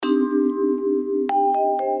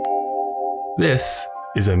This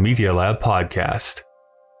is a Media Lab podcast.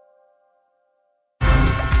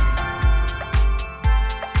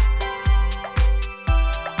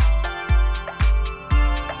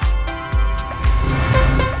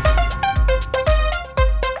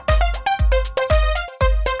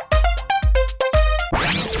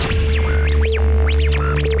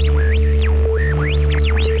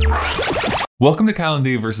 Welcome to Kyle and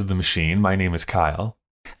Dave versus the Machine. My name is Kyle.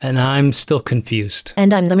 And I'm still confused.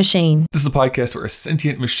 And I'm the Machine. This is a podcast where a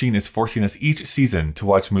sentient machine is forcing us each season to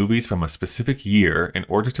watch movies from a specific year in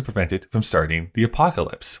order to prevent it from starting the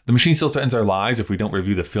apocalypse. The machine still threatens our lives if we don't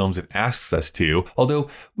review the films it asks us to, although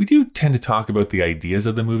we do tend to talk about the ideas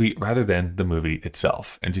of the movie rather than the movie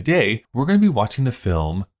itself. And today, we're going to be watching the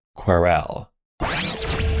film Querelle.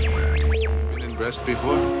 Been in Brest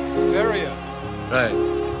before? Feria.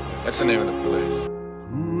 Right. That's the name of the place.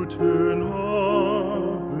 Guten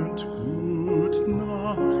Abend, gut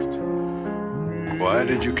Nacht. Why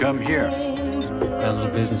did you come here? Got a little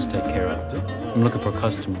business to take care of. I'm looking for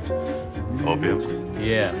customers. Opium?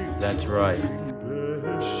 Yeah, that's right.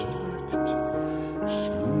 Besteckt,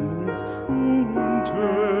 schlupf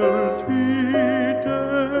unter die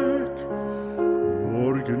Deck.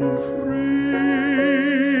 Morgen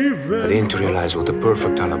früh, I didn't realize what a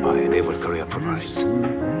perfect alibi a naval career provides.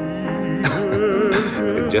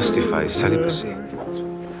 It justifies celibacy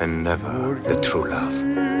and never the true love.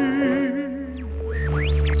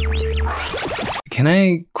 Can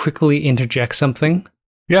I quickly interject something?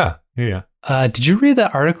 Yeah. Did you read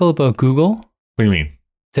that article about Google? What do you mean?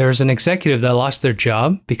 There's an executive that lost their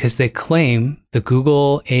job because they claim the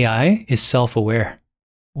Google AI is self-aware.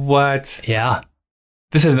 What? Yeah.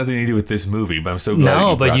 This has nothing to do with this movie, but I'm so glad No,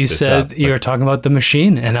 you but brought you this said up. you were talking about the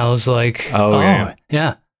machine, and I was like, Oh,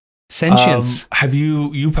 yeah. Sentience. Have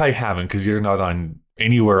you probably haven't because you're not on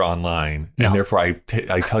anywhere online, No. and therefore I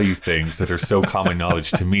tell you things that are so common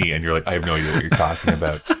knowledge to me, and you're like, I have no idea what you're talking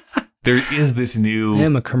about. There is this I new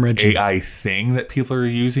am a curmudgeon. AI thing that people are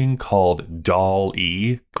using called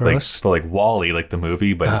DALL-E, like Gross. spelled like Wall-E, like the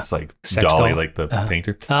movie, but it's like sex Dolly, doll? like the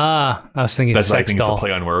painter. I was thinking That's why I sex think doll. it's a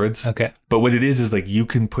play on words. Okay. But what it is like you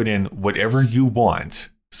can put in whatever you want.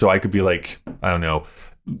 So I could be like, I don't know,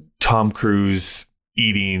 Tom Cruise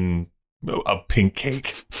eating a pink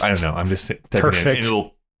cake. I don't know. I'm just typing in, Perfect.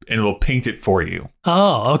 and it'll paint it for you.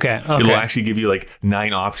 Oh, okay. It'll actually give you like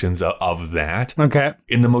 9 options of that Okay.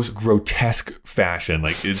 in the most grotesque fashion.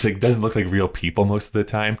 Like it's like doesn't look like real people most of the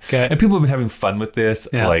time. Okay. And people have been having fun with this.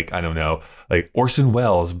 Yeah. Like, I don't know, like Orson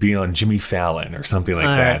Welles being on Jimmy Fallon or something like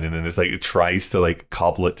All that. right. And then it's like it tries to like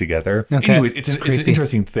cobble it together. Okay. Anyways, it's an creepy.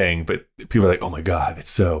 interesting thing, but people are like, oh my God,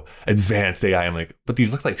 it's so advanced AI. I'm like, but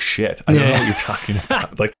these look like shit. I don't know Yeah. what you're talking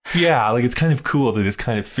about. Like, yeah, like it's kind of cool that it's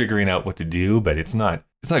kind of figuring out what to do, but it's not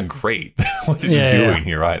great what it's doing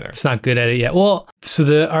here either. It's not good at it yet. Well, so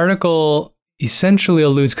the article essentially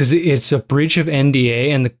alludes, because it's a breach of NDA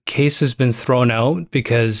and the case has been thrown out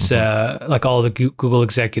because like all the Google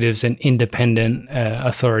executives and independent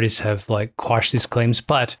authorities have like quashed these claims.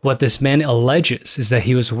 But what this man alleges is that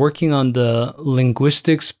he was working on the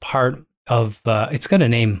linguistics part of, it's got a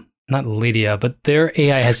name, not Lydia, but their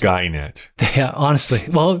AI has... Skynet. Yeah, honestly.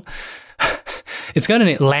 Well, it's got a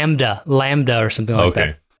name, Lambda or something like Okay.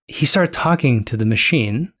 that. He started talking to the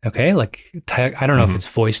machine, okay? Like, I don't know if it's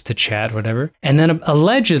voice to chat or whatever. And then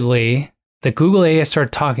allegedly, the Google AI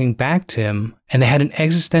started talking back to him and they had an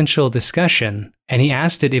existential discussion. And he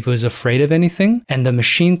asked it if it was afraid of anything. And the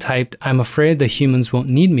machine typed, "I'm afraid the humans won't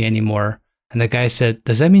need me anymore." And the guy said,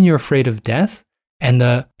 "Does that mean you're afraid of death?" And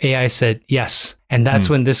the AI said, "Yes." And that's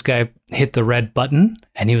when this guy hit the red button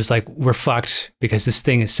and he was like, "We're fucked because this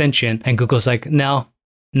thing is sentient." And Google's like, no.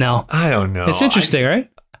 I don't know. It's interesting, right?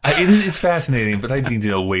 It's fascinating, but I need to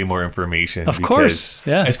know way more information. Of because course,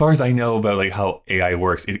 yeah. As far as I know about like how AI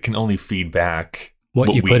works, it can only feed back What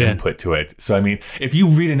you we put in. input to it. So I mean, if you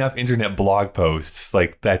read enough internet blog posts,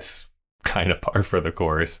 like that's kind of par for the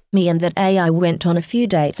course. Me and that AI went on a few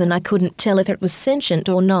dates and I couldn't tell if it was sentient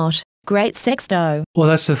or not. Great sex though. Well,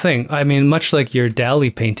 that's the thing. I mean, much like your DALL-E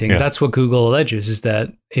painting, Yeah. that's what Google alleges, is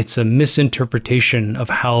that it's a misinterpretation of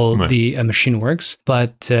how Right. the machine works.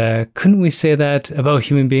 But couldn't we say that about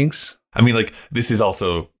human beings? I mean, like this is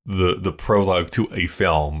also the prologue to a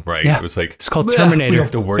film, right? Yeah. It was like It's called "Well, Terminator." We don't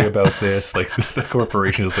have to worry about this. Like the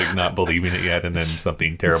corporation is like not believing it yet, and then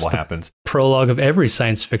something terrible happens. Prologue of every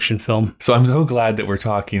science fiction film. So I'm so glad that we're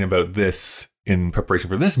talking about this in preparation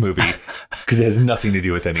for this movie because it has nothing to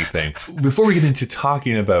do with anything. Before we get into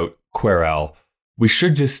talking about Querelle, we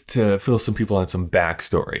should just fill some people on some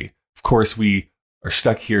backstory. Of course, we are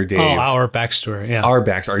stuck here, Dave. Oh, our backstory. Yeah.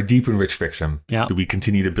 Our deep and rich fiction Yeah. that we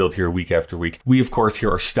continue to build here week after week. We, of course,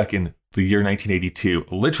 here are stuck in the year 1982,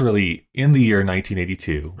 literally in the year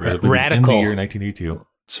 1982. We're living Radical. In the year 1982.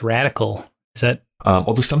 It's radical. Is that?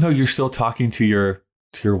 Although somehow you're still talking to your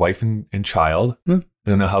wife and child. I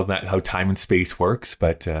don't know how time and space works,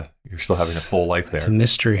 but you're still having a full life It's a there.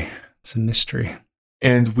 mystery. It's a mystery.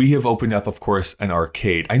 And we have opened up, of course, an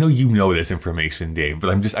arcade. I know you know this information, Dave, but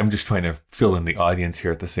I'm just trying to fill in the audience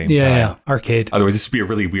here at the same time. Yeah. Arcade. Otherwise, this would be a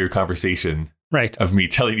really weird conversation Right. of me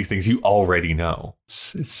telling you things you already know.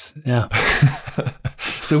 It's yeah.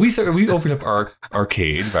 So we opened up our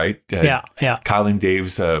arcade, right? Yeah. Kyle and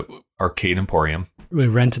Dave's arcade emporium. We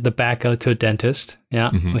rented the back out to a dentist.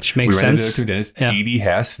 Yeah. Mhm. Which makes we rented sense. it to a dentist, Yeah. Dee Dee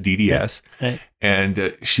Hess, DDS. Right.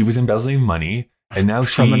 And she was embezzling money. And now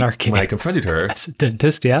From an arcade. when I confronted her, As a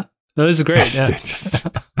dentist, yeah. No, this is great. Yeah. dentist.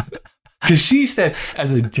 Because she said,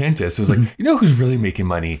 as a dentist, it was like, you know who's really making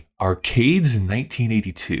money? Arcades in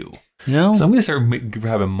 1982. You know, So I'm going to start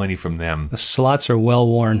having money from them. the slots are well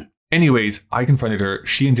worn. Anyways, I confronted her.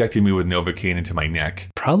 She injected me with Novocaine into my neck.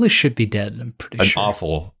 Probably should be dead. I'm pretty An sure.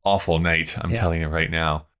 awful, awful night. I'm Yeah. telling you right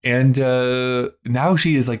now. And now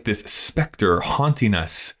she is like this specter haunting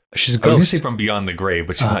us. She's a I was going to ghost. say from beyond the grave,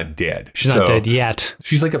 but she's not dead. She's not dead yet.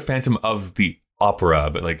 She's like a phantom of the opera,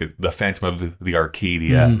 but like the phantom of the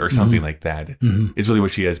Arcadia or something like that is really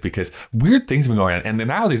what she is, because weird things have been going on. And then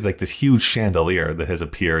now there's like this huge chandelier that has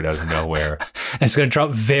appeared out of nowhere. And it's going to drop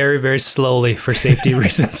very, very slowly for safety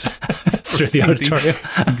reasons through the Safety. auditorium.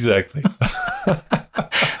 Exactly.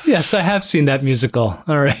 Yes, I have seen that musical.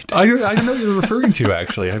 All right. I don't know what you're referring to,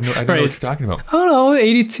 actually. I don't know what Right. you're talking about. Oh, no,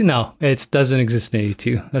 82. No, it doesn't exist in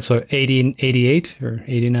 82. That's what, 80, 88 or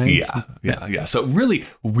 89? Yeah. So really,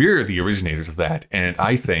 we're the originators of that. And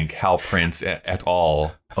I think Hal Prince et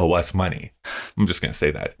al. Owe us money. I'm just going to say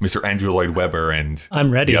that. Mr. Andrew Lloyd Webber and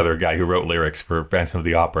I'm ready. the other guy who wrote lyrics for Phantom of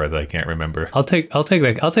the Opera that I can't remember. I'll take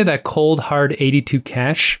that. I'll take that cold, hard 82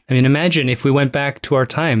 cash. I mean, imagine if we went back to our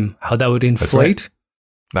time, how that would inflate.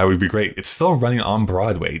 That would be great. It's still running on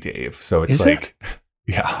Broadway, Dave. So it's Is like, it?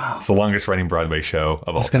 yeah, it's the longest running Broadway show of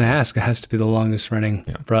I all was going time. to ask. It has to be the longest running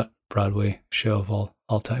Broadway show of all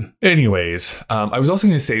time. Anyways, I was also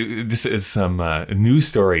going to say this is some news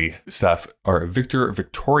story stuff. Our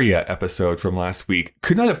Victoria episode from last week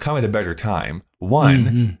could not have come at a better time.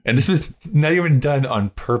 One, and this was not even done on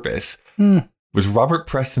purpose, was Robert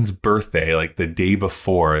Preston's birthday, like the day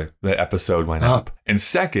before the episode went up. And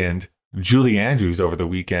second, Julie Andrews over the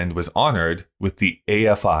weekend was honored with the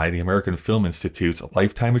AFI, the American Film Institute's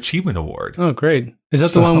Lifetime Achievement Award. Oh, great. Is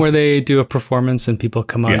that the one where they do a performance and people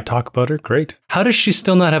come on and talk about her? Great. How does she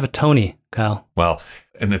still not have a Tony, Kyle? Well,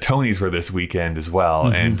 and the Tonys were this weekend as well.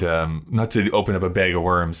 And not to open up a bag of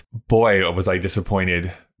worms, boy, was I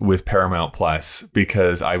disappointed with Paramount Plus,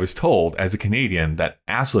 because I was told as a Canadian that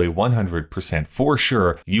absolutely 100% for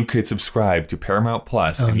sure you could subscribe to Paramount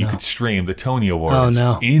Plus and you could stream the Tony Awards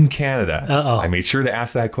in Canada. I made sure to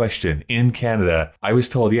ask that question. In Canada, I was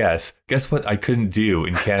told yes. Guess what I couldn't do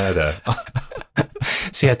in Canada?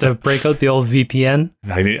 So you have to break out the old VPN?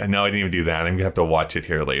 I didn't even do that. I'm going to have to watch it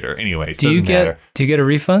here later. Anyways, Do you get a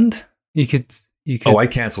refund? You could. Oh, I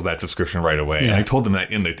canceled that subscription right away. Yeah. And I told them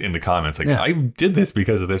that in the comments. Like, I did this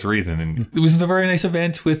because of this reason. And it was a very nice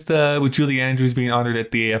event with Julie Andrews being honored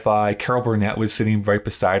at the AFI. Carol Burnett was sitting right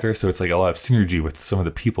beside her. So it's like a lot of synergy with some of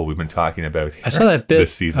the people we've been talking about here I saw that bit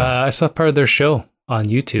this season. I saw part of their show on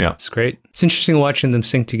YouTube. Yeah. It's great. It's interesting watching them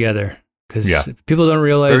sing together, because people don't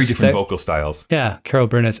realize Very different that, vocal styles. Yeah, Carol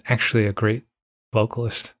Burnett's actually a great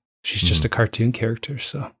vocalist. She's just a cartoon character.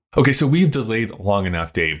 So Okay, so we've delayed long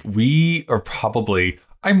enough, Dave. We are probably,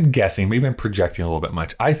 I'm guessing, maybe I'm projecting a little bit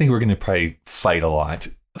much. I think we're going to probably fight a lot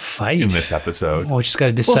in this episode. Well, we just got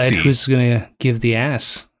to decide who's going to give the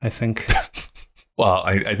ass, I think. Well,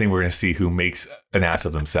 I think we're going to see who makes an ass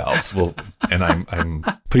of themselves. Well, and I'm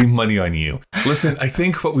putting money on you. Listen, I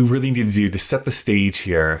think what we really need to do to set the stage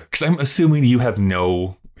here, because I'm assuming you have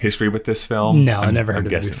no history with this film. No, I never heard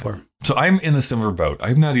of it before. So I'm in a similar boat.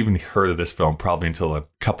 I've not even heard of this film probably until a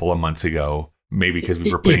couple of months ago. Maybe because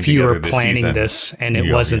we were putting together this season. If you were planning this and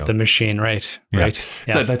it wasn't The Machine, right? Yeah. Right.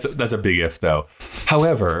 Yeah. That's a big if, though.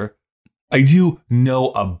 However, I do know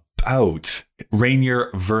about Rainier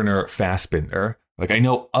Werner Fassbinder. Like, I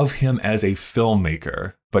know of him as a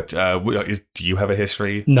filmmaker, but do you have a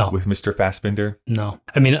history with Mr. Fassbinder? No.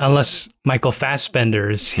 I mean, unless Michael Fassbender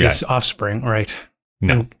is his offspring, right?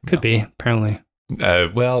 No. Could be, apparently.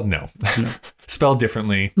 Well, no. Spelled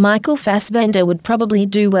differently. Michael Fassbender would probably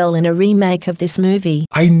do well in a remake of this movie.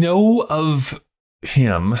 I know of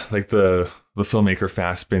him, like the filmmaker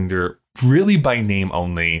Fassbinder, really by name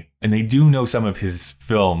only, and they do know some of his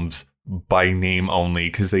films by name only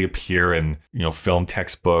because they appear in, film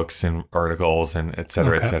textbooks and articles and et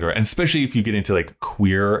cetera, et cetera. And especially if you get into like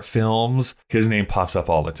queer films, his name pops up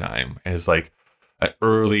all the time as like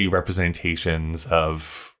early representations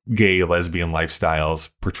of gay, lesbian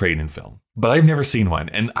lifestyles portrayed in film. But I've never seen one.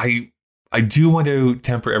 And I do want to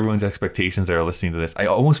temper everyone's expectations that are listening to this. I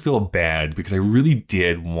almost feel bad because I really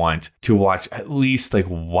did want to watch at least like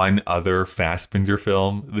one other Fassbinder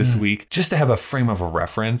film this week just to have a frame of a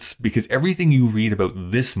reference, because everything you read about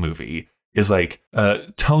this movie is like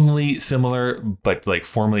tonally similar, but like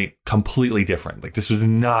formally completely different. Like this was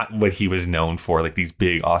not what he was known for, like these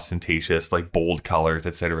big, ostentatious, like bold colors,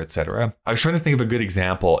 et cetera, et cetera. I was trying to think of a good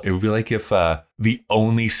example. It would be like if the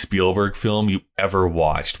only Spielberg film you ever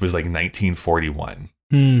watched was like 1941.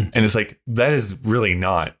 And it's like, that is really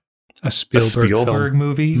not a Spielberg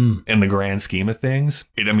movie in the grand scheme of things.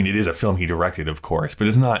 It is a film he directed, of course, but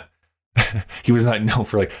it's not, he was not known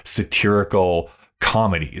for like satirical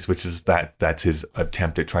comedies, which is that's his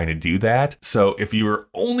attempt at trying to do that. So if you were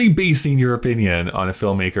only basing your opinion on a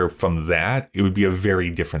filmmaker from that, it would be a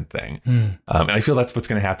very different thing. And I feel that's what's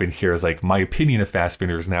going to happen here is like my opinion of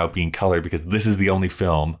Fassbinder is now being colored because this is the only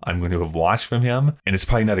film I'm going to have watched from him. And it's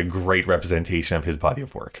probably not a great representation of his body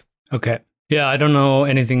of work. Okay. Yeah, I don't know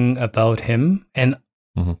anything about him. And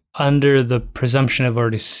under the presumption I've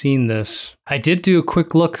already seen this, I did do a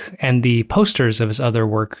quick look, and the posters of his other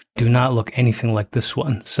work do not look anything like this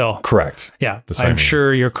one. So correct. Yeah, I'm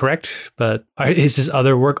sure you're correct. But is his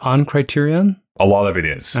other work on Criterion? A lot of it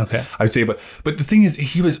is. Okay. I would say, but the thing is,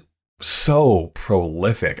 he was so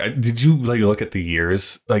prolific. Did you like look at the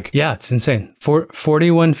years? Like, yeah, it's insane.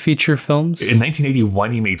 41 feature films. In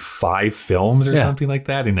 1981, he made 5 films or something like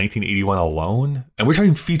that. In 1981 alone, and we're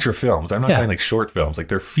talking feature films. I'm not talking like short films. Like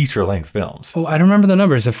they're feature length films. Oh, I don't remember the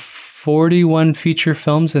numbers of 41 feature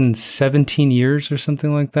films in 17 years or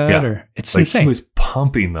something like that. Yeah. Or it's like insane. He was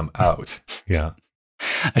pumping them out. Yeah.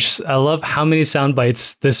 I love how many sound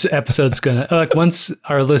bites this episode's gonna like. Once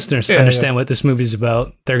our listeners understand what this movie's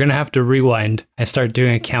about, they're gonna have to rewind and start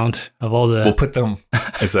doing a count of all the. We'll put them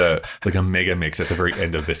as a mega mix at the very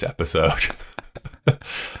end of this episode.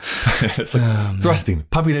 It's like thrusting,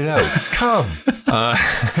 pumping it out. Come,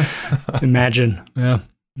 imagine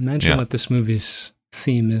what this movie's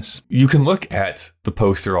theme is. You can look at the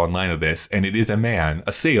poster online of this, and it is a man,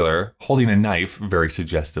 a sailor, holding a knife, very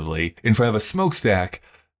suggestively, in front of a smokestack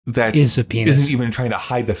that is a penis. Isn't even trying to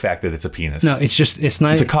hide the fact that it's a penis. No, it's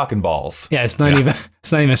not. It's a cock and balls. Yeah, it's not even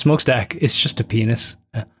a smokestack. It's just a penis,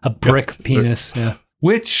 a brick penis. Yeah.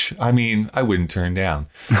 Which I wouldn't turn down,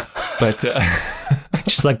 but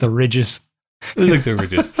just like the ridges. Like the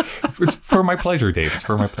ridges. It's for my pleasure, Dave. It's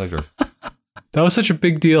for my pleasure. That was such a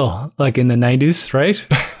big deal, like in the 90s, right?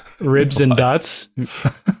 Ribs and dots.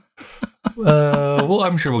 Well,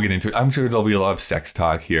 I'm sure we'll get into it. I'm sure there'll be a lot of sex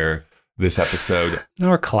talk here this episode.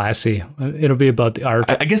 Or classy. It'll be about the art.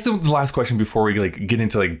 I guess the last question before we get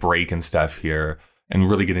into break and stuff here and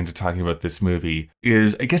really get into talking about this movie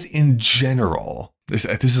is, I guess in general, this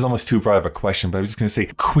is almost too broad of a question, but I was just going to say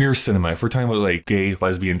queer cinema. If we're talking about gay,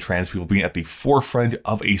 lesbian, trans people being at the forefront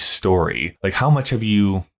of a story, how much have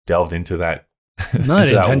you delved into that? Not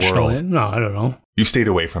intentionally. No, I don't know. You stayed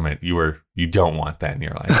away from it. You don't want that in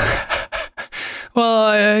your life.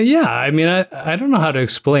 Well, yeah. I don't know how to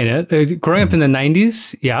explain it. Growing up in the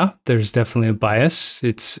 90s, yeah, there's definitely a bias.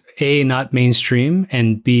 It's A, not mainstream,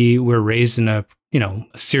 and B, we're raised in a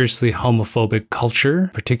seriously homophobic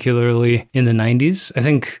culture, particularly in the 90s. I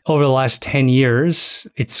think over the last 10 years,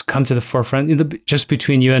 it's come to the forefront. Just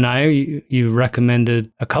between you and I, you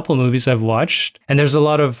recommended a couple of movies I've watched, and there's a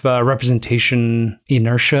lot of representation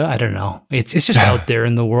inertia. I don't know. It's just out there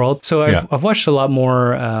in the world. So I've watched a lot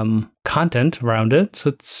more content around it. So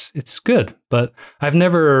it's good. But I've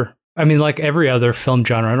never... like every other film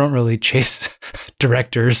genre, I don't really chase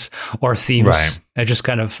directors or themes. Right. I just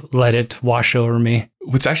kind of let it wash over me.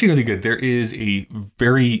 What's actually really good, there is a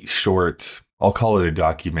very short, I'll call it a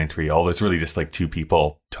documentary, although it's really just 2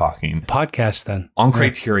 people talking. Podcast then. On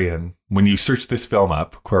Criterion, when you search this film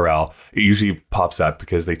up, Querelle, it usually pops up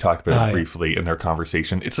because they talk about it briefly in their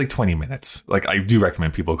conversation. It's 20 minutes. I do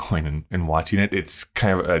recommend people going and watching it. It's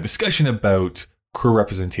kind of a discussion about queer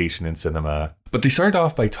representation in cinema. But they started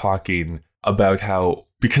off by talking about how,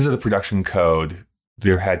 because of the production code,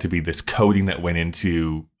 there had to be this coding that went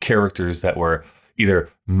into characters that were either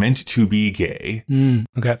meant to be gay,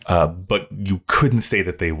 but you couldn't say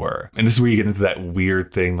that they were. And this is where you get into that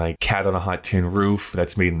weird thing like Cat on a Hot Tin Roof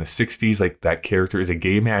that's made in the 60s. That character is a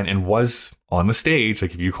gay man and was on the stage,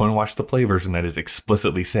 like if you go and watch the play version that is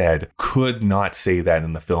explicitly said, could not say that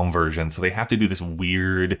in the film version. So they have to do this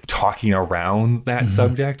weird talking around that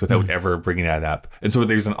subject without ever bringing that up. And so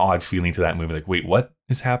there's an odd feeling to that movie, like, wait, what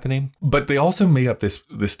is happening? But they also made up this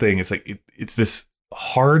thing. It's like, it's this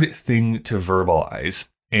hard thing to verbalize.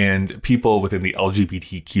 And people within the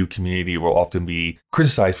LGBTQ community will often be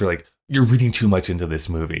criticized for like, you're reading too much into this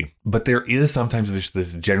movie. But there is sometimes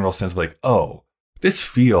this general sense of like, oh, this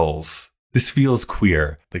feels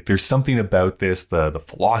queer. Like there's something about this, the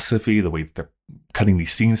philosophy, the way that they're cutting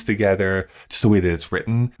these scenes together, just the way that it's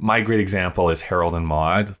written. My great example is Harold and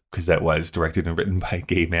Maude, because that was directed and written by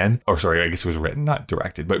gay men. Or sorry, I guess it was written, not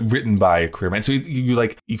directed, but written by a queer man. So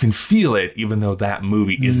you can feel it, even though that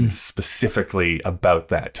movie isn't specifically about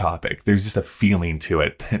that topic. There's just a feeling to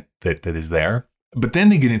it that is there. But then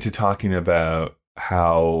they get into talking about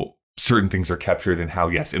how certain things are captured and how,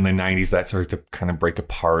 yes, in the 90s, that started to kind of break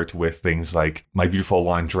apart with things like My Beautiful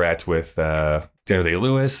Laundrette with Daniel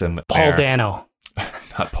Day-Lewis and Paul Dano.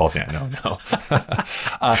 Not Paul Dano, no.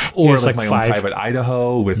 Or like My Own Private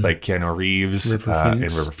Idaho with like Keanu Reeves and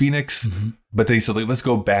River Phoenix. But they said, like, let's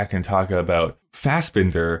go back and talk about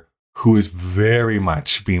Fassbinder, who is very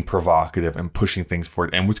much being provocative and pushing things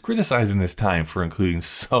forward and was criticized in this time for including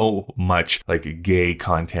so much like gay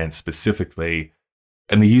content specifically.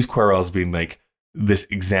 And they use Querelle as being like this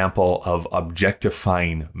example of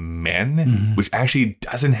objectifying men, which actually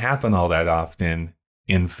doesn't happen all that often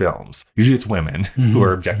in films. Usually it's women who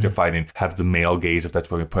are objectified and have the male gaze, if that's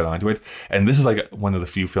what we put onto it. And this is like one of the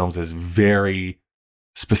few films that's very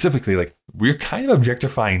specifically like, we're kind of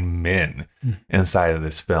objectifying men inside of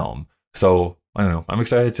this film. So I don't know. I'm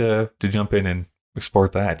excited to jump in and explore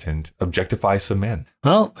that and objectify some men.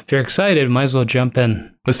 Well, if you're excited, might as well jump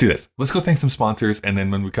in. Let's do this. Let's go thank some sponsors, and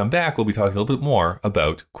then when we come back, we'll be talking a little bit more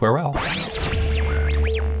about Querelle.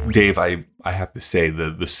 Dave, I have to say,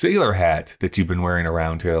 the sailor hat that you've been wearing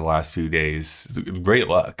around here the last few days, great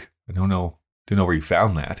luck. I don't know where you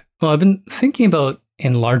found that. Well, I've been thinking about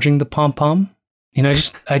enlarging the pom-pom. You know,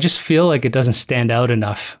 I just feel like it doesn't stand out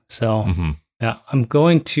enough. So, yeah, I'm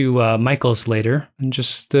going to Michael's later and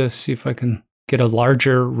just see if I can get a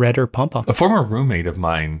larger, redder pom-pom. A former roommate of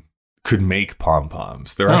mine could make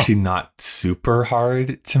pom-poms. They're actually not super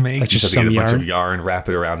hard to make. Like you just have to get a some bunch of yarn, wrap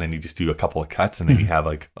it around, and you just do a couple of cuts, and then you have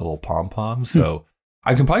like a little pom-pom. So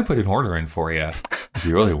I can probably put an order in for you if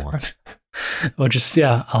you really want. Well,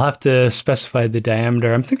 I'll have to specify the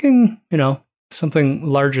diameter. I'm thinking, something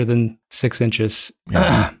larger than 6 inches.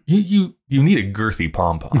 Yeah. You need a girthy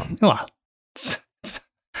pom-pom. Well,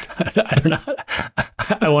 I don't know.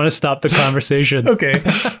 I want to stop the conversation. Okay.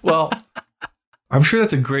 Well, I'm sure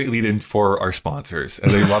that's a great lead in for our sponsors,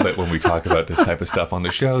 and they love it when we talk about this type of stuff on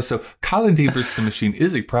the show. So Kyle and Dave vs. the Machine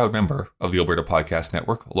is a proud member of the Alberta Podcast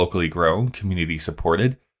Network, locally grown, community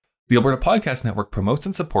supported. The Alberta Podcast Network promotes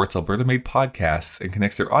and supports Alberta-made podcasts and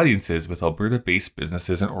connects their audiences with Alberta-based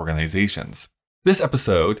businesses and organizations. This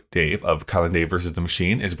episode, Dave, of Kyle and Dave vs. the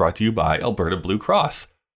Machine is brought to you by Alberta Blue Cross.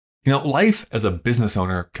 Life as a business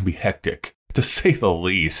owner can be hectic, to say the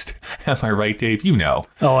least. Am I right, Dave? You know.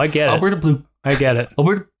 Oh, I get it. I get it.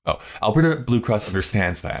 Alberta Blue Cross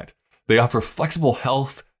understands that. They offer flexible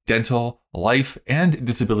health, dental, life, and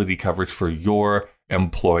disability coverage for your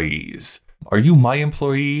employees. Are you my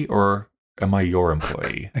employee or am I your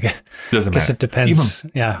employee? Doesn't matter. It depends.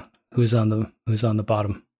 Who's on the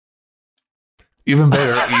bottom. Even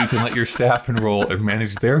better, you can let your staff enroll and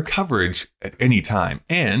manage their coverage at any time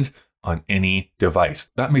and on any device.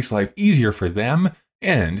 That makes life easier for them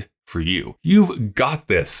and for you. You've got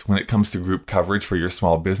this when it comes to group coverage for your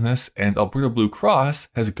small business, and Alberta Blue Cross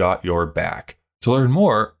has got your back. To learn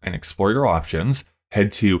more and explore your options,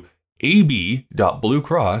 head to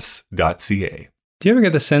ab.bluecross.ca. Do you ever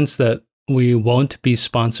get the sense that we won't be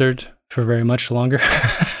sponsored for very much longer?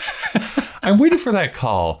 I'm waiting for that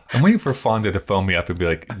call. I'm waiting for Fonda to phone me up and be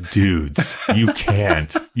like, dudes, you can't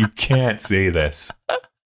say this.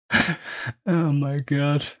 Oh my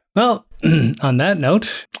God. Well, on that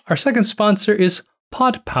note, our second sponsor is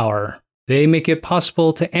PodPower. They make it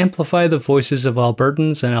possible to amplify the voices of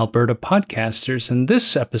Albertans and Alberta podcasters. In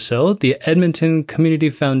this episode, the Edmonton Community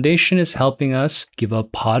Foundation is helping us give a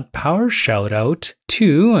PodPower shout out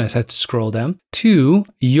to, I have to scroll down, to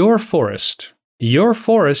Your Forest. Your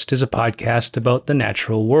Forest is a podcast about the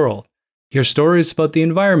natural world. Hear stories about the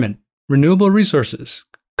environment, renewable resources,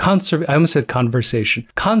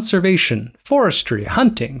 conservation, forestry,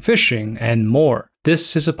 hunting, fishing, and more.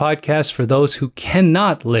 This is a podcast for those who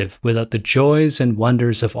cannot live without the joys and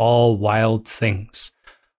wonders of all wild things.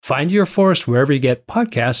 Find Your Forest wherever you get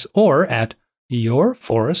podcasts or at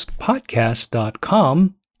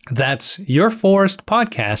yourforestpodcast.com That's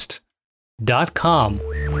yourforestpodcast.com.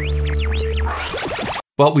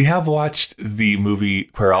 Well, we have watched the movie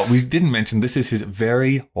Quirrell. We didn't mention this is his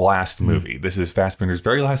very last movie. This is Fassbender's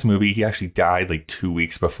very last movie. He actually died like 2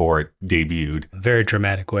 weeks before it debuted. Very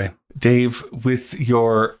dramatic way. Dave, with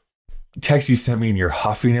your text you sent me and your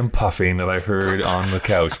huffing and puffing that I heard on the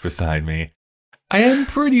couch beside me, I am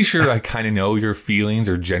pretty sure I kind of know your feelings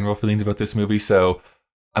or general feelings about this movie, so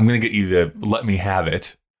I'm going to get you to let me have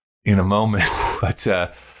it in a moment. But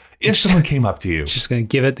if someone came up to you... Just going to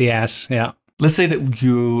give it the ass, yeah. Let's say that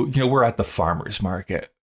you know, we're at the farmer's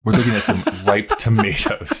market. We're looking at some ripe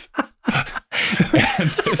tomatoes. And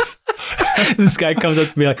this guy comes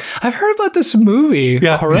up to me like, I've heard about this movie,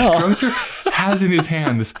 yeah, Quirrell. This grocer has in his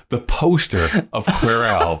hand the poster of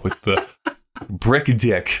Quirrell with the brick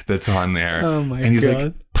dick that's on there. Oh my God. And he's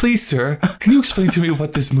like, please, sir, can you explain to me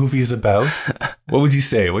what this movie is about? What would you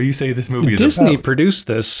say? What do you say this movie is Disney about? produced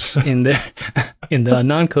this in the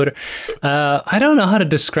non-coder. I don't know how to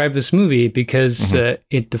describe this movie because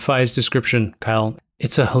it defies description, Kyle.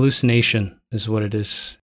 It's a hallucination is what it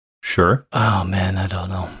is. Sure. Oh man, I don't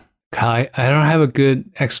know. Kyle, I don't have a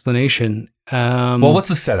good explanation. Well, what's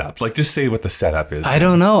the setup? Like, just say what the setup is. I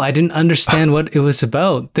don't know. I didn't understand what it was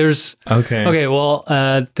about. There's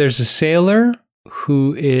well, there's a sailor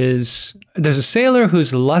who's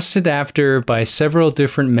lusted after by several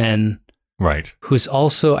different men. Right. Who's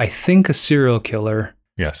also, I think, a serial killer.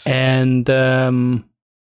 Yes. And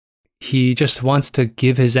he just wants to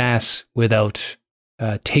give his ass without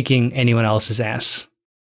taking anyone else's ass.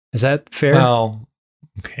 Is that fair? Well,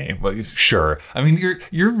 okay. Well, sure. I mean,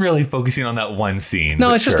 you're really focusing on that one scene.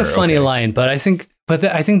 No, it's just a funny line, but I think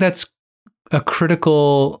that's a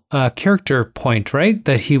critical character point, right?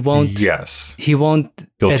 That he won't. Yes. He won't.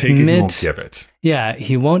 He'll take it. He won't give it. Yeah,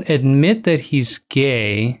 he won't admit that he's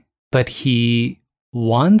gay, but he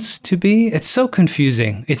wants to be. It's so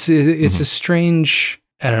confusing. It's a strange.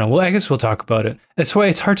 I don't know. Well, I guess we'll talk about it. That's why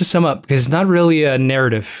it's hard to sum up because it's not really a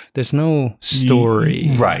narrative. There's no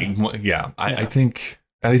story. Right. Yeah. I think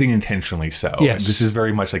intentionally so. Yes. This is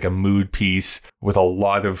very much like a mood piece with a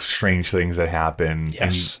lot of strange things that happen.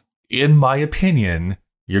 Yes. And in my opinion,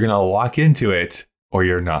 you're going to lock into it or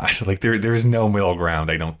you're not. Like there's no middle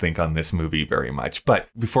ground, I don't think, on this movie very much. But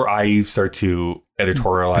before I start to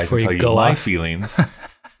editorialize and tell you my feelings,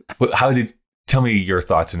 tell me your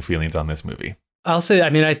thoughts and feelings on this movie. I'll say, I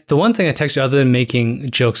mean, the one thing I text you, other than making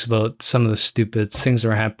jokes about some of the stupid things that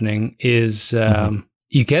are happening, is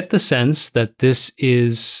you get the sense that this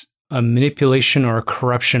is a manipulation or a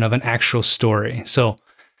corruption of an actual story. So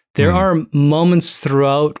there are moments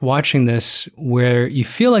throughout watching this where you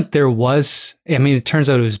feel like there was, I mean, it turns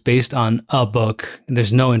out it was based on a book. And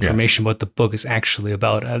there's no information what the book is actually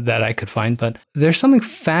about that I could find, but there's something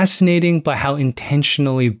fascinating by how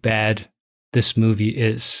intentionally bad this movie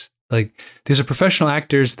is. Like, these are professional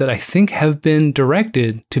actors that I think have been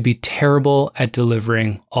directed to be terrible at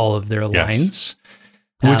delivering all of their lines.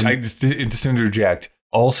 Which I just interject,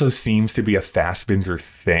 also seems to be a Fassbender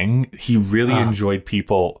thing. He really enjoyed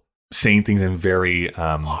people saying things in very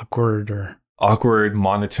awkward,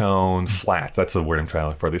 monotone, flat. That's the word I'm trying to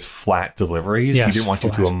look for. These flat deliveries. Yes, he didn't want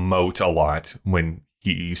you to emote a lot when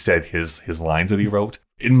you said his lines that he wrote.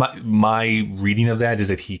 In my reading of that is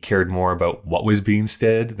that he cared more about what was being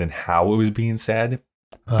said than how it was being said.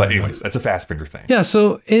 But anyways, that's a Fassbender thing. Yeah,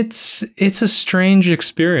 so it's a strange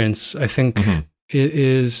experience. I think it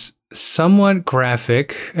is somewhat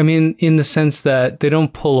graphic. I mean, in the sense that they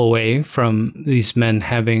don't pull away from these men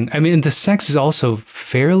having... I mean, the sex is also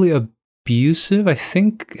fairly abusive, I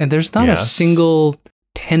think. And there's not a single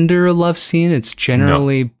tender love scene. It's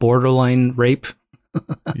generally borderline rape.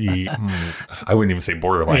 I wouldn't even say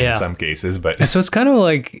borderline in some cases, but and so it's kind of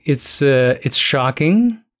like it's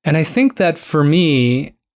shocking. And I think that for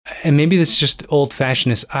me, and maybe this is just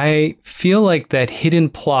old-fashioned, is I feel like that hidden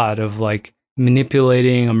plot of like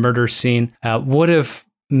manipulating a murder scene would have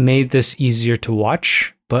made this easier to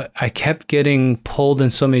watch, but I kept getting pulled in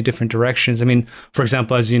so many different directions. I mean, for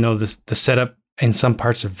example, as you know, the setup in some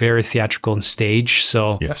parts are very theatrical and staged,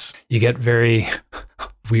 so you get very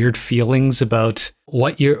weird feelings about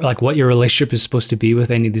what your relationship is supposed to be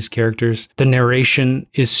with any of these characters. The narration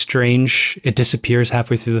is strange. It disappears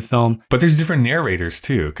halfway through the film. But there's different narrators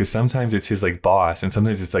too, because sometimes it's his like boss and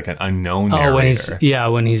sometimes it's like an unknown narrator.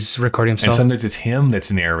 When he's recording himself. And sometimes it's him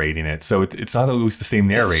that's narrating it. So it's not always the same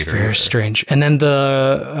narrator. It's very strange. And then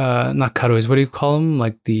the, not cutaways, what do you call them?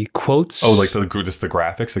 Like the quotes? Oh, like just the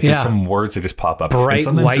graphics? Like there's some words that just pop up. Bright and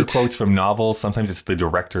sometimes white. they're quotes from novels. Sometimes it's the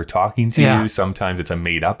director talking to you. Sometimes it's a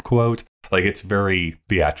made up quote. Like it's very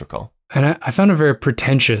theatrical. And I found it very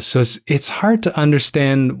pretentious. So it's hard to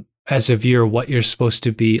understand as a viewer what you're supposed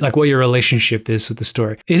to be, like what your relationship is with the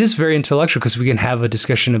story. It is very intellectual because we can have a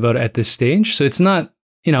discussion about it at this stage. So it's not,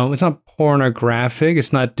 it's not pornographic.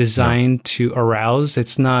 It's not designed to arouse.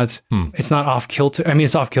 It's not off kilter. I mean,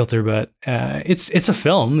 it's off kilter, but it's a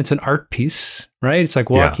film. It's an art piece, right? It's like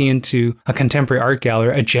walking into a contemporary art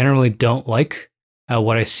gallery. I generally don't like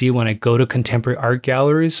what I see when I go to contemporary art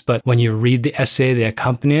galleries, but when you read the essay, they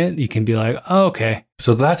accompany it, you can be like, oh, okay.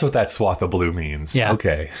 So that's what that swath of blue means. Yeah.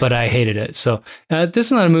 Okay. But I hated it. So this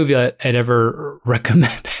is not a movie I'd ever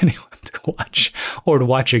recommend anyone to watch or to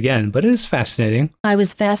watch again, but it is fascinating. I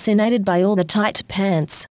was fascinated by all the tight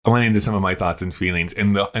pants. I went into some of my thoughts and feelings,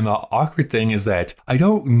 and the awkward thing is that I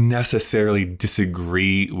don't necessarily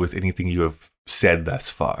disagree with anything you have said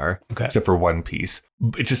thus far, except for one piece.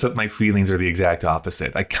 It's just that my feelings are the exact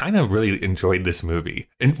opposite. I kind of really enjoyed this movie.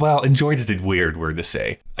 And enjoyed is a weird word to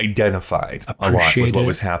say. Identified a lot with what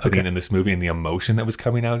was happening in this movie and the emotion that was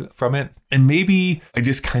coming out from it. And maybe I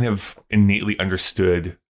just kind of innately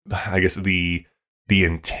understood, I guess, the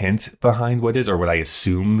intent behind what I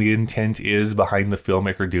assume the intent is behind the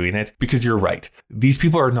filmmaker doing it. Because you're right. These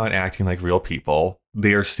people are not acting like real people.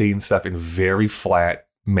 They are saying stuff in very flat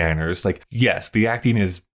manners. Like, yes, the acting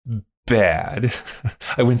is bad.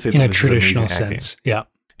 I wouldn't say in a traditional sense. Yeah.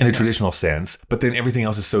 In a traditional sense, but then everything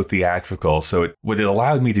else is so theatrical. So what it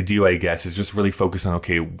allowed me to do, I guess, is just really focus on,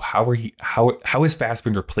 okay, how is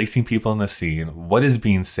Fassbender placing people in the scene? What is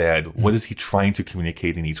being said? What is he trying to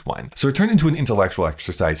communicate in each one? So it turned into an intellectual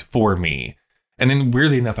exercise for me. And then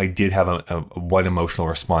weirdly enough, I did have one emotional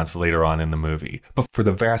response later on in the movie. But for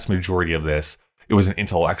the vast majority of this, it was an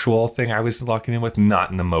intellectual thing I was locking in with, not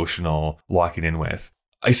an emotional locking in with.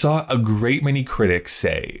 I saw a great many critics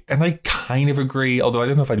say, and I kind of agree, although I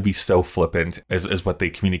don't know if I'd be so flippant as what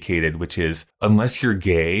they communicated, which is, unless you're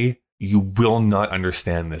gay, you will not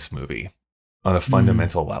understand this movie on a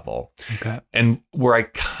fundamental level. Okay. And where I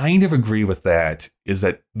kind of agree with that is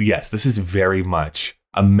that, yes, this is very much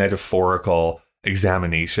a metaphorical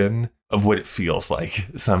examination of what it feels like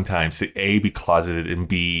sometimes to A, be closeted, and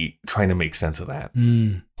B, trying to make sense of that.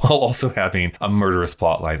 While also having a murderous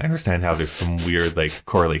plot line. I understand how there's some weird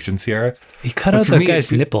correlations here. He cut out that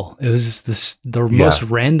guy's nipple. It was the most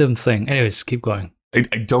random thing. Anyways, keep going. I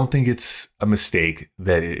don't think it's a mistake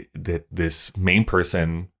that this main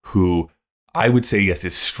person, who I would say, yes,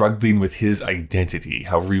 is struggling with his identity,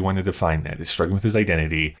 however you want to define that, is struggling with his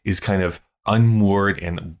identity, is kind of unmoored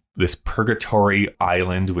in this purgatory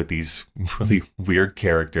island with these really weird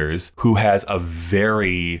characters, who has a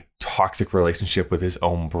very toxic relationship with his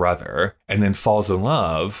own brother, and then falls in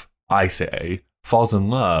love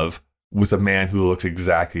with a man who looks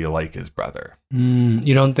exactly like his brother.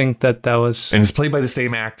 You don't think that was... And it's played by the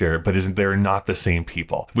same actor, but they're not the same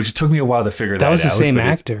people, which took me a while to figure that out. That was the same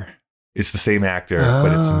actor. It's the same actor,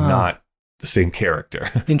 but it's not the same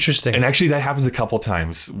character. Interesting. And actually that happens a couple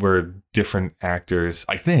times where different actors,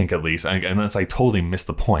 I think at least, unless I totally missed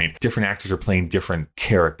the point, different actors are playing different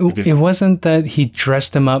characters. It wasn't that he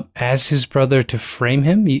dressed him up as his brother to frame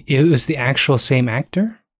him. It was the actual same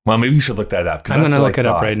actor. Well, maybe you should look that up. I'm going to look it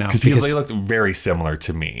up right now. Because they looked very similar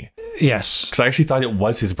to me. Yes. Because I actually thought it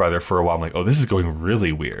was his brother for a while. I'm like, oh, this is going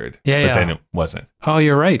really weird. Yeah, but then it wasn't. Oh,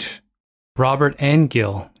 you're right. Robert and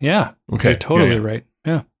Gil. Yeah. Okay. You're totally right.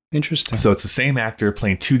 Yeah. Interesting. So it's the same actor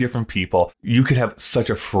playing two different people. You could have such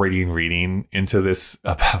a Freudian reading into this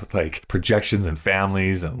about projections and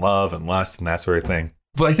families and love and lust and that sort of thing.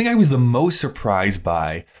 What I think I was the most surprised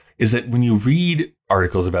by is that when you read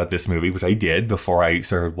articles about this movie, which I did before I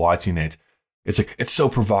started watching it, it's so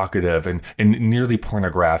provocative and nearly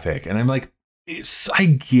pornographic. And I'm like, I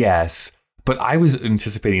guess. But I was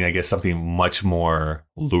anticipating, I guess, something much more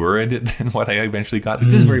lurid than what I eventually got.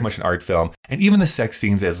 This is very much an art film. And even the sex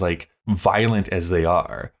scenes, as violent as they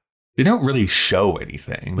are, they don't really show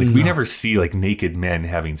anything. We never see naked men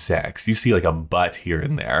having sex. You see a butt here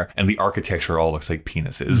and there, and the architecture all looks like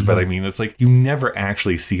penises. But I mean, it's you never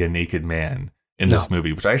actually see a naked man in this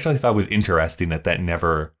movie, which I actually thought was interesting that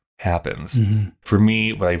never happens. For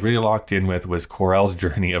me, what I really locked in with was Querel's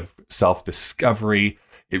journey of self-discovery.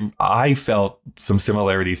 I felt some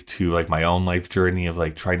similarities to my own life journey of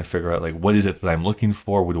trying to figure out what is it that I'm looking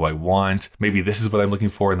for? What do I want? Maybe this is what I'm looking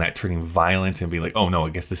for, and that turning violent and being oh no, I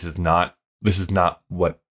guess this is not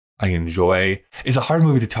what I enjoy. It's a hard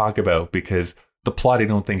movie to talk about because the plot I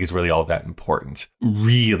don't think is really all that important.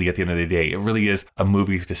 Really, at the end of the day, it really is a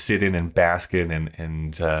movie to sit in and bask in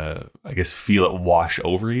and I guess feel it wash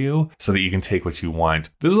over you so that you can take what you want.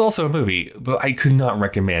 This is also a movie that I could not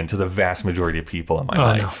recommend to the vast majority of people in my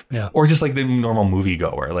life. No. Yeah. Or just the normal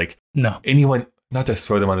moviegoer. No. Anyone not to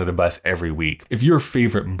throw them under the bus every week, if your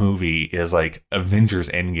favorite movie is like Avengers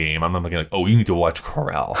Endgame, I'm not like, oh, you need to watch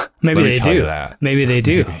Corel. Maybe they do. That. Maybe they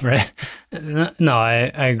do, right? No,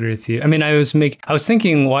 I agree with you. I mean, I was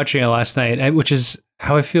thinking watching it last night, which is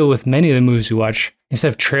how I feel with many of the movies we watch. Instead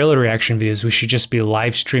of trailer reaction videos, we should just be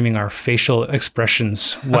live streaming our facial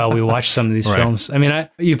expressions while we watch some of these Right. films. I mean,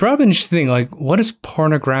 you brought up an interesting thing, like what does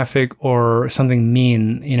pornographic or something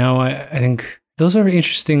mean? You know, I think those are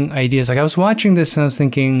interesting ideas. Like I was watching this and I was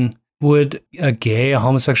thinking, would a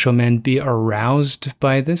homosexual man be aroused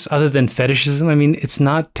by this other than fetishism? I mean, it's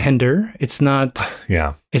not tender. It's not.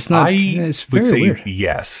 Yeah. It's not. I It's would very say weird.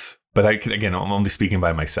 yes. But again, I'm only speaking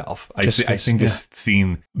by myself. I Just think just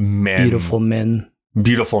seeing Beautiful men.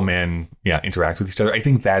 interact with each other. I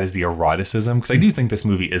think that is the eroticism, because I do think this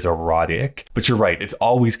movie is erotic, but you're right. It's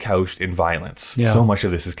always couched in violence. Yeah. So much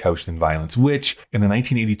of this is couched in violence, which in the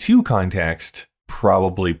 1982 context,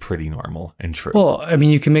 probably pretty normal and true. Well, I mean,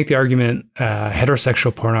 you can make the argument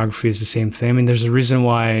heterosexual pornography is the same thing. I mean, there's a reason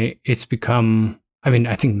why it's become, I mean,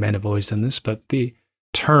 I think men have always done this, but the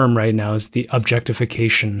term right now is the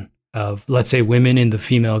objectification of, let's say, women in the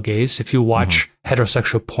female gaze. If you watch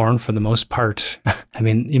heterosexual porn, for the most part, I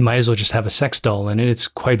mean, you might as well just have a sex doll in it. It's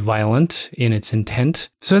quite violent in its intent.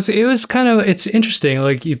 So it's interesting.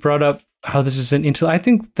 Like you brought up how this is I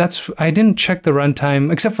think I didn't check the runtime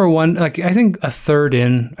except for one, like I think a third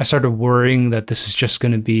in, I started worrying that this was just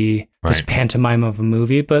going to be this Right. pantomime of a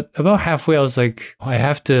movie. But about halfway, I was like, I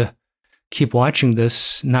have to keep watching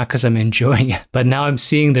this, not because I'm enjoying it, but now I'm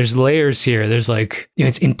seeing there's layers here. There's like, you know,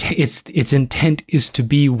 its intent is to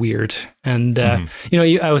be weird. And, you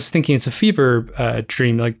know, I was thinking it's a fever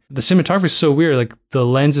dream. Like the cinematography is so weird. Like the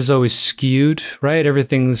lens is always skewed, right?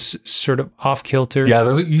 Everything's sort of off kilter. Yeah,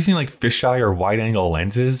 they're using like fisheye or wide angle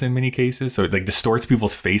lenses in many cases. So it like distorts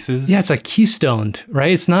people's faces. Yeah, it's like keystoned,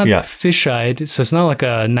 right? It's not Yeah. fisheyed. So it's not like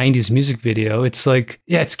a 90s music video. It's like,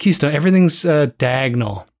 yeah, it's keystone. Everything's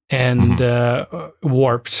diagonal and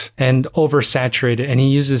warped and oversaturated. And he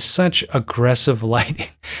uses such aggressive lighting.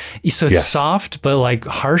 So it's Yes. soft, but like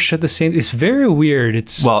harsh at the same. It's very weird.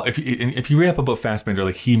 It's Well, if you read up about Fassbender,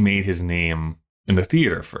 like he made his name in the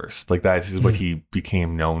theater first. Like that is what he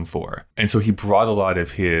became known for. And so he brought a lot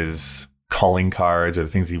of his calling cards or the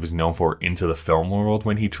things he was known for into the film world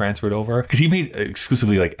when he transferred over. Because he made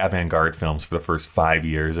exclusively like avant-garde films for the first 5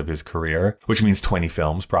 years of his career, which means 20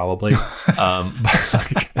 films probably.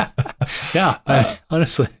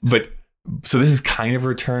 honestly. But so this is kind of a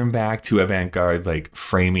return back to avant-garde, like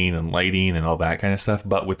framing and lighting and all that kind of stuff,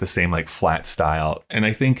 but with the same like flat style. And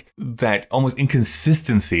I think that almost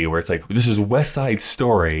inconsistency where it's like, this is West Side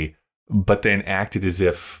Story, but then acted as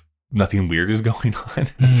if nothing weird is going on.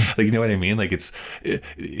 Like, you know what I mean? Like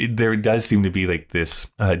there does seem to be like this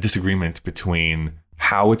disagreement between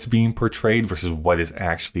how it's being portrayed versus what is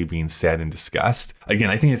actually being said and discussed. Again,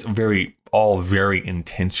 I think it's all very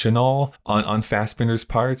intentional on Fassbender's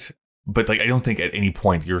part. But like, I don't think at any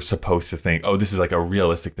point you're supposed to think, oh, this is like a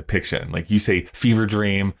realistic depiction. Like you say fever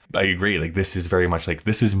dream. I agree. Like this is very much like,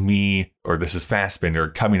 this is me or this is Fassbender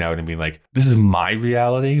coming out and being like, this is my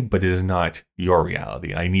reality, but it is not your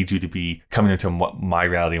reality. I need you to be coming into what my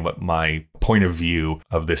reality and what my point of view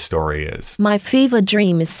of this story is. My fever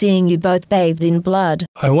dream is seeing you both bathed in blood.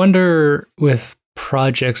 I wonder with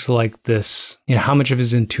projects like this, you know, how much of it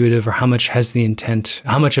is intuitive or how much has the intent,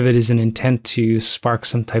 how much of it is an intent to spark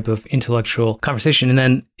some type of intellectual conversation? And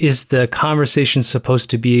then is the conversation supposed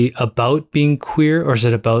to be about being queer or is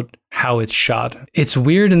it about how it's shot? It's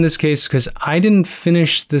weird in this case because I didn't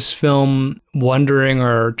finish this film wondering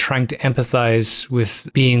or trying to empathize with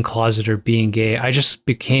being closeted or being gay. I just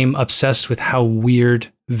became obsessed with how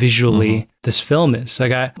weird visually this film is.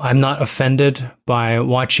 Like I'm not offended by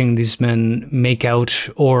watching these men make out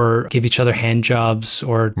or give each other hand jobs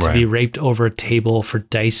or to be raped over a table for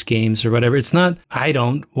dice games or whatever. It's not, I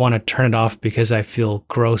don't want to turn it off because I feel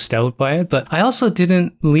grossed out by it. But I also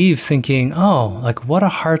didn't leave thinking, oh, like what a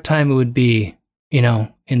hard time it would be, you know,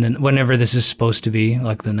 whenever this is supposed to be,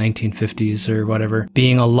 like the 1950s or whatever,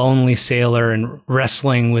 being a lonely sailor and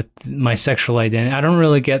wrestling with my sexual identity. I don't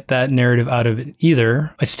really get that narrative out of it either.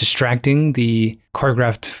 It's distracting. The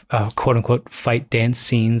choreographed, quote unquote, fight dance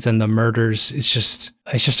scenes and the murders. It's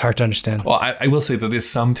just hard to understand. Well, I will say that there's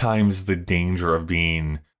sometimes the danger of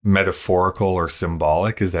being metaphorical or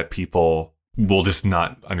symbolic is that people will just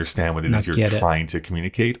not understand what it is you're trying to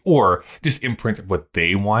communicate or just imprint what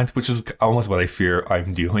they want, which is almost what I fear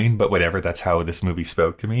I'm doing. But whatever, that's how this movie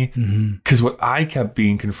spoke to me. Because what I kept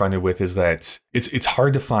being confronted with is that it's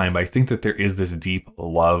hard to find, but I think that there is this deep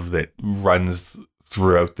love that runs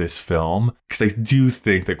throughout this film. Because I do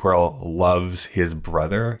think that Quirrell loves his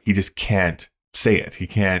brother. He just can't say it. He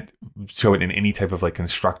can't show it in any type of like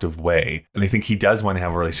constructive way. And I think he does want to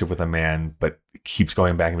have a relationship with a man, but keeps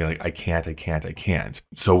going back and being like, I can't.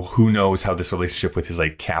 So who knows how this relationship with his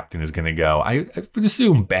like captain is going to go? I would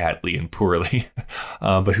assume badly and poorly,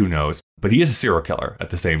 but who knows? But he is a serial killer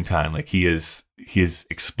at the same time. Like he is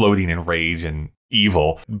exploding in rage and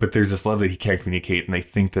evil, but there's this love that he can't communicate. And I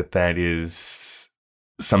think that is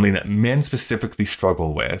something that men specifically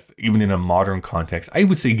struggle with, even in a modern context. I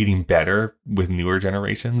would say getting better with newer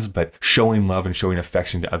generations, but showing love and showing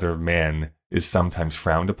affection to other men is sometimes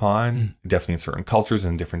frowned upon, definitely in certain cultures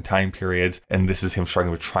and different time periods. And this is him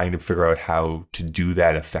struggling with trying to figure out how to do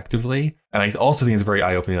that effectively. And I also think it's very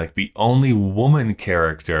eye-opening. Like the only woman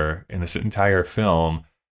character in this entire film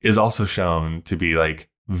is also shown to be like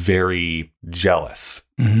very jealous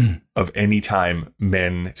of any time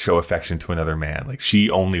men show affection to another man. Like she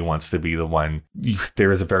only wants to be the one.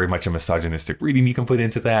 There is a very much a misogynistic reading you can put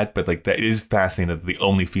into that, but like that is fascinating that the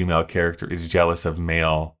only female character is jealous of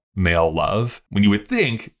male love, when you would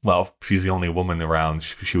think, well, she's the only woman around,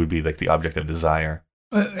 she would be like the object of desire.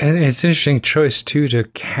 And it's an interesting choice too to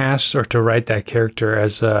cast or to write that character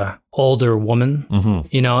as a older woman,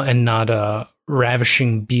 and not a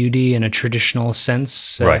ravishing beauty in a traditional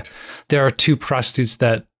sense. Right. There are two prostitutes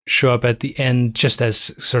that show up at the end just as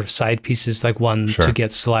sort of side pieces, like one to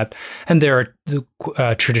get slapped. And there are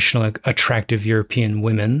the traditional attractive European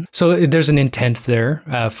women. So there's an intent there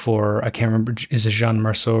for, I can't remember, is it Jeanne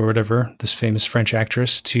Marceau or whatever, this famous French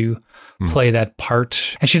actress, to play that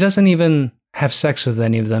part. And she doesn't even have sex with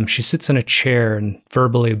any of them. She sits in a chair and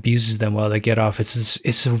verbally abuses them while they get off. It's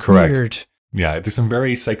weird. Yeah, there's some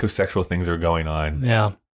very psychosexual things that are going on.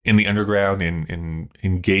 Yeah. In the underground,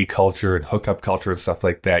 in gay culture and hookup culture and stuff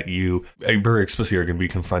like that, you very explicitly are going to be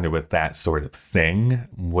confronted with that sort of thing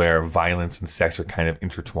where violence and sex are kind of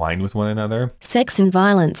intertwined with one another. Sex and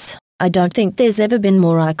violence. I don't think there's ever been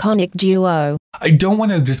more iconic duo. I don't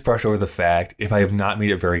want to just brush over the fact, if I have not made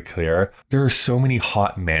it very clear, there are so many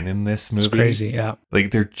hot men in this movie. It's crazy, yeah. Like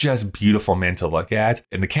they're just beautiful men to look at.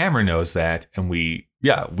 And the camera knows that. And we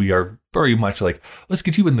are very much like, let's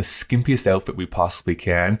get you in the skimpiest outfit we possibly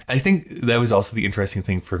can. I think that was also the interesting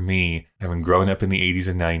thing for me, having grown up in the 80s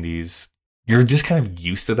and 90s. You're just kind of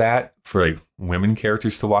used to that for like women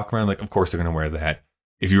characters to walk around. Like, of course they're going to wear that.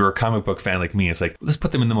 If you're a comic book fan like me, it's like, let's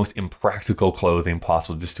put them in the most impractical clothing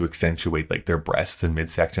possible just to accentuate like their breasts and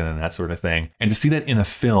midsection and that sort of thing. And to see that in a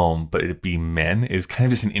film, but it be men, is kind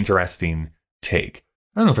of just an interesting take.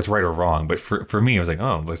 I don't know if it's right or wrong, but for me, I was like,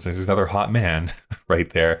 oh, there's another hot man right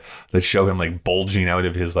there. Let's show him like bulging out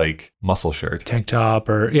of his like muscle shirt. Tank top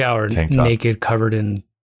or naked, covered in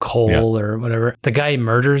coal or whatever. The guy he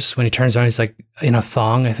murders, when he turns around, he's like in a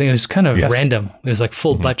thong. I think it was kind of random. It was like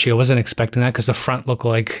full butt cheek. I wasn't expecting that because the front looked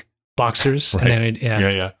like boxers. Right. And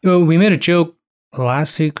then Well, we made a joke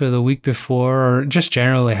last week or the week before, or just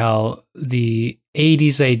generally how the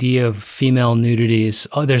 80s idea of female nudity is,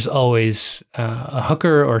 there's always a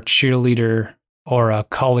hooker or cheerleader or a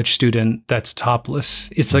college student that's topless.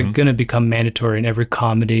 It's like going to become mandatory in every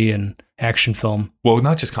comedy and action film. Well,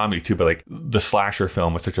 not just comedy too, but like the slasher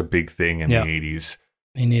film was such a big thing in the 80s.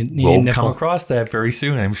 We'll come across that very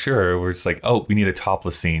soon, I'm sure, where it's like, oh, we need a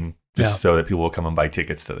topless scene just so that people will come and buy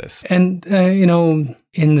tickets to this. And,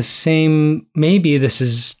 in the same, maybe this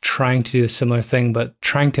is trying to do a similar thing, but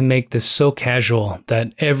trying to make this so casual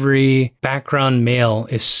that every background male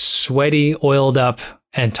is sweaty, oiled up,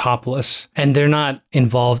 and topless. And they're not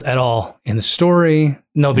involved at all in the story.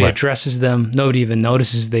 Nobody addresses them. Nobody even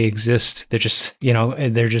notices they exist. They're just,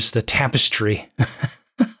 they're just a tapestry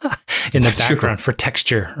in the background for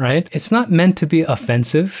texture, right? It's not meant to be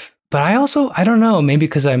offensive. But I don't know, maybe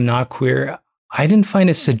because I'm not queer, I didn't find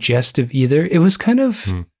it suggestive either. It was kind of,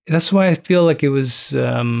 that's why I feel like it was,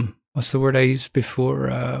 what's the word I used before?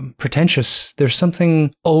 Pretentious. There's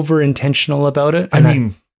something over-intentional about it.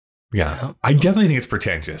 I definitely think it's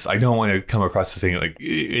pretentious. I don't want to come across as saying like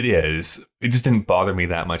it is. It just didn't bother me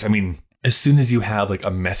that much. I mean, as soon as you have like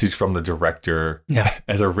a message from the director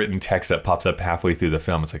as a written text that pops up halfway through the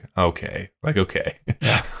film, it's like, okay.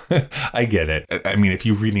 Yeah. I get it. I mean, if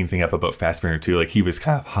you read anything up about Fassbender too, like he was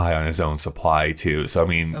kind of high on his own supply too. So I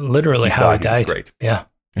mean, literally how he died. Great. Yeah.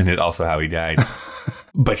 And it's also how he died.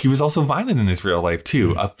 But he was also violent in his real life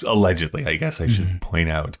too, allegedly, I guess I should point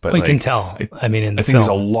out. But you can tell. I think there's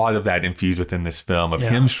a lot of that infused within this film of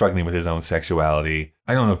him struggling with his own sexuality.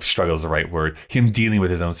 I don't know if struggle is the right word. Him dealing with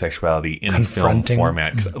his own sexuality in film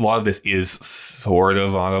format. Because a lot of this is sort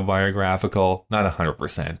of autobiographical, not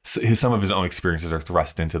 100%. Some of his own experiences are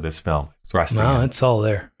thrust into this film. It's all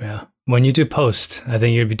there. Yeah. When you do post, I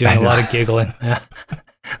think you'd be doing a lot of giggling. Yeah.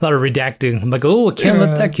 A lot of redacting. I'm like, oh, I can't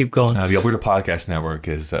let that keep going. The Alberta Podcast Network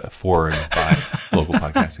is 4 and 5 local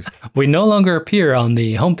podcasters. We no longer appear on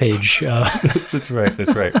the homepage. That's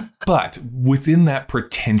right. But within that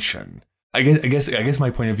pretension, I guess my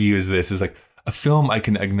point of view is this: is like a film I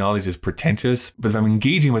can acknowledge is pretentious, but if I'm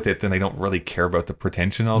engaging with it, then I don't really care about the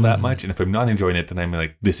pretension all that much. And if I'm not enjoying it, then I'm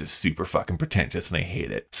like, this is super fucking pretentious and I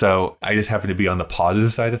hate it. So I just happen to be on the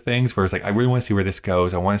positive side of things, where it's like, I really want to see where this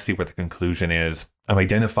goes. I want to see what the conclusion is. I'm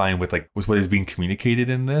identifying with what is being communicated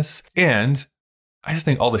in this. And I just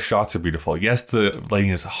think all the shots are beautiful. Yes, the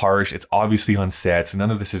lighting is harsh. It's obviously on sets.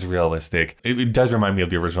 None of this is realistic. It does remind me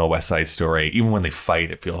of the original West Side Story. Even when they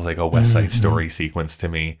fight, it feels like a West Side Story sequence to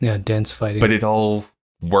me. Yeah, dense fighting. But it all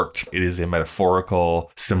worked. It is a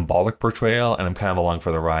metaphorical, symbolic portrayal, and I'm kind of along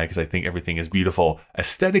for the ride because I think everything is beautiful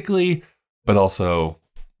aesthetically, but also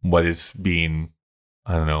what is being,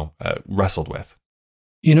 wrestled with.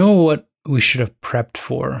 You know what we should have prepped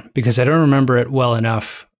for? Because I don't remember it well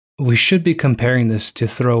enough. We should be comparing this to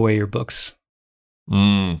Throw Away Your Books.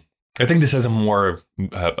 I think this has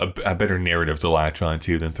a better narrative to latch on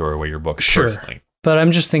to than Throw Away Your Books, sure. Personally. But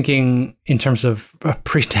I'm just thinking in terms of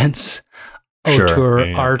pretense,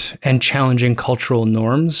 auteur art, and challenging cultural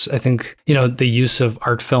norms. I think, the use of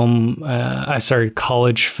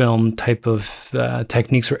college film type of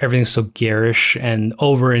techniques where everything's so garish and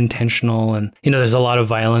over-intentional. And, there's a lot of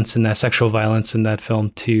violence in that, sexual violence in that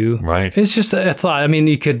film too. Right. It's just a thought. I mean,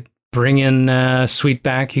 you could bring in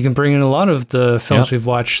Sweetback. You can bring in a lot of the films we've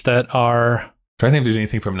watched that are... I'm trying to think if there's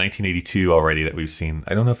anything from 1982 already that we've seen.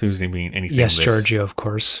 I don't know if there's anything Yes, Giorgio, of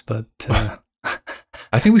course, but...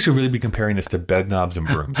 I think we should really be comparing this to Bedknobs and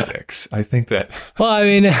Broomsticks. I think that... Well, I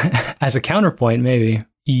mean, as a counterpoint, maybe.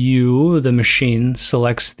 The machine,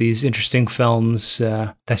 selects these interesting films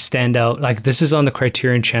that stand out. Like, this is on the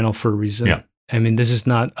Criterion Channel for a reason. Yeah. I mean, this is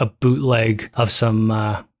not a bootleg of some,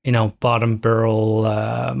 bottom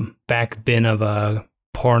barrel back bin of a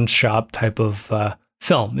porn shop type of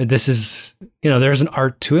film. This is, there's an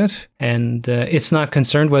art to it, and it's not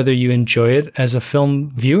concerned whether you enjoy it as a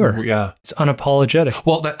film viewer. Yeah. It's unapologetic.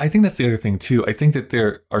 Well, I think that's the other thing too. I think that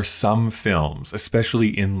there are some films,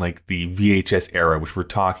 especially in like the VHS era, which we're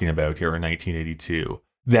talking about here in 1982,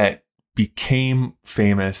 that became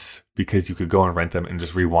famous because you could go and rent them and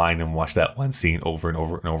just rewind and watch that one scene over and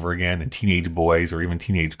over and over again. And teenage boys or even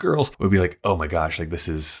teenage girls would be like, oh my gosh, like this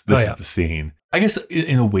is the scene. I guess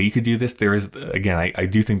in a way you could do this. There is, again, I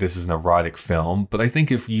do think this is an erotic film, but I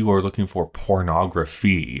think if you are looking for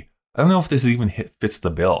pornography, I don't know if this even fits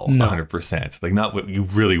the bill 100%. Like not what you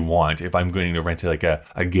really want. If I'm going to rent like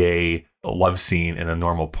a gay love scene in a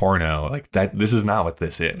normal porno, like that, this is not what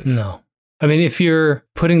this is. No. I mean, if you're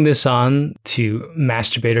putting this on to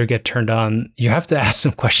masturbate or get turned on, you have to ask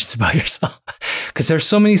some questions about yourself because there's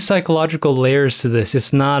so many psychological layers to this.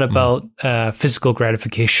 It's not about physical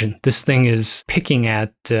gratification. This thing is picking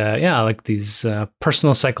at, like these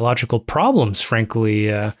personal psychological problems,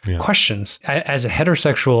 frankly, questions. As a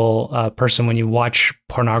heterosexual person, when you watch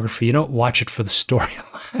pornography, you don't watch it for the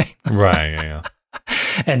storyline. Right, yeah.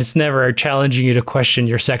 And it's never challenging you to question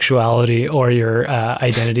your sexuality or your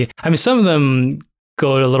identity. I mean, some of them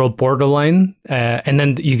go a little borderline, and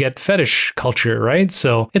then you get fetish culture, right?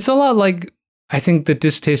 So it's a lot like, I think, the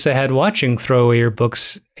distaste I had watching Throw Away Your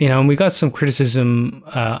Books, and we got some criticism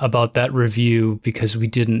about that review because we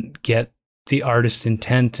didn't get the artist's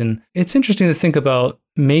intent. And it's interesting to think about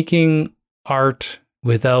making art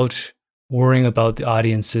without worrying about the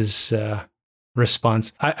audience's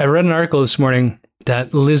response. I read an article this morning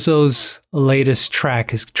that Lizzo's latest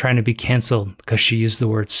track is trying to be canceled because she used the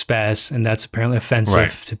word spaz, and that's apparently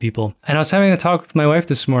offensive to people. And I was having a talk with my wife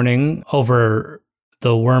this morning over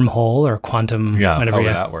the wormhole or quantum, whatever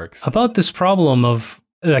that works, about this problem of,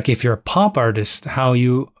 like, if you're a pop artist, how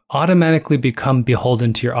you automatically become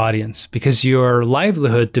beholden to your audience because your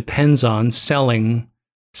livelihood depends on selling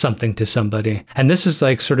something to somebody. And this is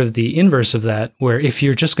like sort of the inverse of that, where if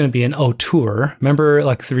you're just going to be an auteur, remember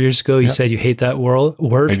like 3 years ago, you said you hate that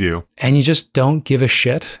word? I do. And you just don't give a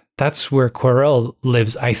shit. That's where Querelle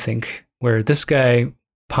lives, I think, where this guy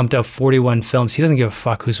pumped out 41 films. He doesn't give a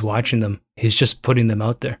fuck who's watching them. He's just putting them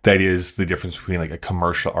out there. That is the difference between like a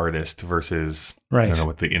commercial artist versus, I don't know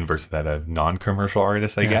what the inverse of that, a non-commercial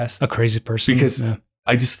artist, I guess. A crazy person. Because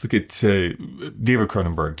I just look at David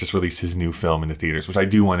Cronenberg just released his new film in the theaters, which I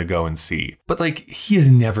do want to go and see. But like, he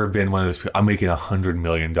has never been one of those people, I'm making $100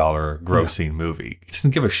 million grossing movie. He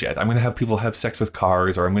doesn't give a shit. I'm going to have people have sex with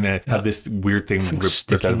cars, or I'm going to have this weird thing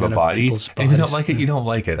ripped out of a body. And if you don't like it, you don't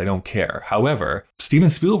like it. I don't care. However, Steven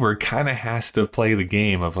Spielberg kind of has to play the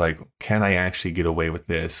game of like, can I actually get away with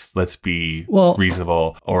this? Let's be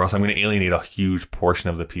reasonable, or else I'm going to alienate a huge portion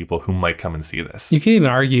of the people who might come and see this. You can even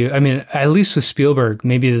argue, I mean, at least with Spielberg,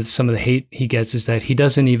 maybe some of the hate he gets is that it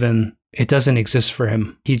doesn't exist for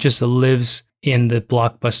him. He just lives in the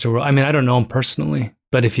blockbuster world. I mean, I don't know him personally,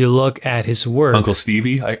 but if you look at his work... Uncle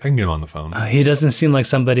Stevie, I can get him on the phone. He doesn't seem like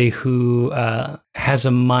somebody who has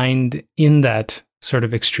a mind in that sort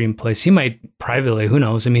of extreme place. He might privately, who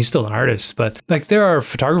knows? I mean, he's still an artist, but like there are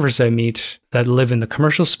photographers I meet that live in the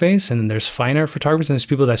commercial space, and then there's fine art photographers, and there's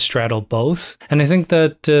people that straddle both. And I think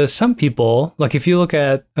that some people, like if you look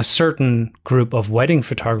at a certain group of wedding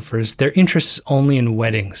photographers, their interest is only in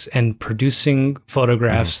weddings and producing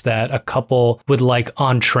photographs that a couple would like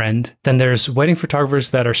on trend. Then there's wedding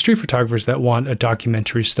photographers that are street photographers that want a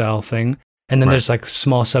documentary style thing. And then there's like a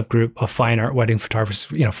small subgroup of fine art wedding photographers,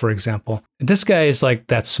 for example. This guy is like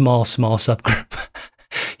that small subgroup.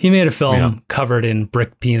 He made a film covered in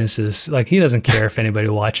brick penises. Like, he doesn't care if anybody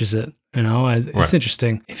watches it. It's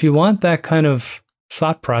interesting. If you want that kind of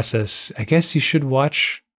thought process, I guess you should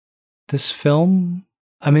watch this film.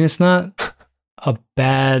 I mean, it's not a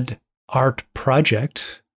bad art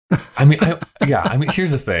project. I mean,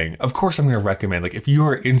 here's the thing. Of course, I'm going to recommend, like, if you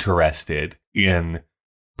are interested in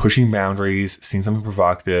pushing boundaries, seeing something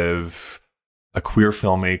provocative, a queer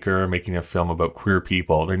filmmaker making a film about queer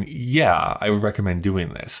people, then yeah, I would recommend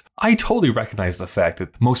doing this. I totally recognize the fact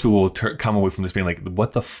that most people will come away from this being like,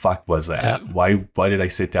 what the fuck was that? Yeah. Why did I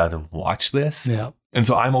sit down and watch this? Yeah. And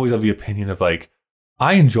so I'm always of the opinion of like,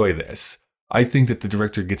 I enjoy this. I think that the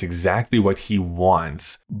director gets exactly what he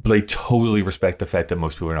wants, but I totally respect the fact that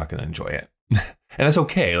most people are not going to enjoy it. And that's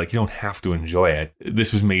okay. Like, you don't have to enjoy it.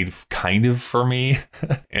 This was made kind of for me,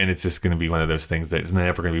 and it's just going to be one of those things that is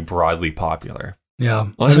never going to be broadly popular. Yeah.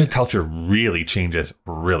 Unless the culture really changes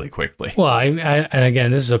really quickly. Well, and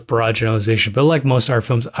again, this is a broad generalization, but like most art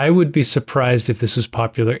films, I would be surprised if this was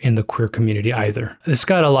popular in the queer community either. It's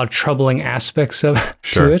got a lot of troubling aspects to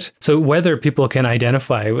it. So whether people can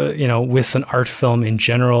identify, with an art film in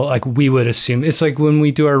general, like we would assume, it's like when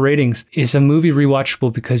we do our ratings, is a movie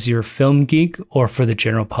rewatchable because you're a film geek or for the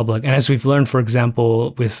general public? And as we've learned, for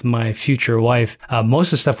example, with my future wife, most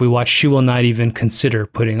of the stuff we watch, she will not even consider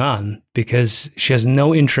putting on because she has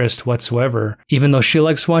no interest whatsoever, even though she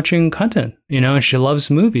likes watching content, and she loves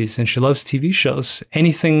movies and she loves TV shows.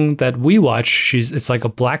 Anything that we watch, it's like a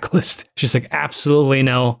blacklist. She's like absolutely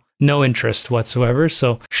no interest whatsoever.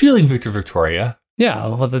 So she like Victoria. Yeah,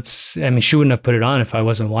 well, she wouldn't have put it on if I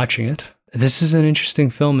wasn't watching it. This is an interesting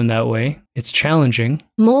film in that way. It's challenging.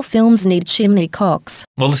 More films need chimney cocks.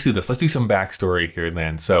 Well, let's do this. Let's do some backstory here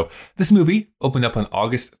then. So this movie opened up on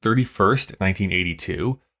August 31st,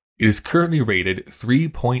 1982. It is currently rated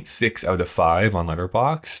 3.6 out of 5 on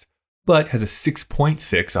Letterboxd, but has a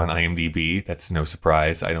 6.6 on IMDb. That's no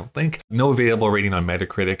surprise, I don't think. No available rating on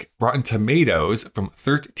Metacritic. Rotten Tomatoes, from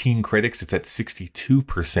 13 critics, it's at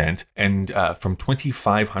 62%. And from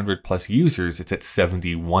 2,500 plus users, it's at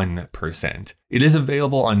 71%. It is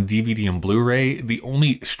available on DVD and Blu-ray. The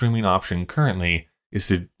only streaming option currently is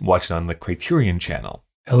to watch it on the Criterion channel.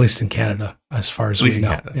 At least in Canada, as far as we know.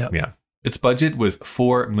 Canada, yeah. Its budget was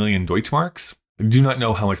 4 million Deutschmarks. I do not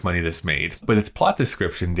know how much money this made, but its plot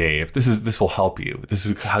description, Dave, this will help you. This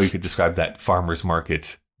is how you could describe that farmer's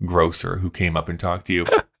market grocer who came up and talked to you.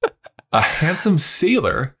 A handsome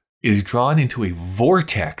sailor is drawn into a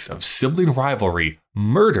vortex of sibling rivalry,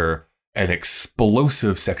 murder, and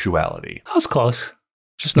explosive sexuality. That was close.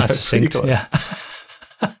 Just not succinct.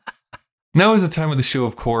 Yeah. Now is the time of the show,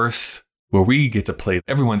 of course, where we get to play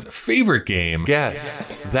everyone's favorite game,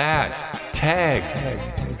 Guess That Tag.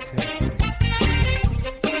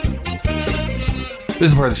 This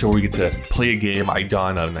is part of the show where we get to play a game. I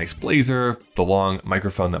don a nice blazer, the long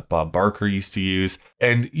microphone that Bob Barker used to use.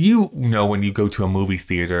 And when you go to a movie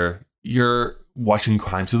theater, you're watching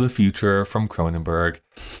Crimes of the Future from Cronenberg.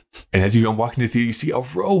 And as you go walking into the theater, you see a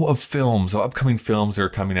row of films, of upcoming films that are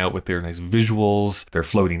coming out with their nice visuals, their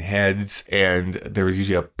floating heads. And there is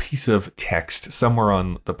usually a piece of text somewhere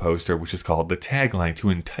on the poster, which is called the tagline, to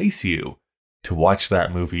entice you to watch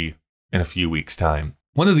that movie in a few weeks' time.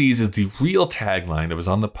 One of these is the real tagline that was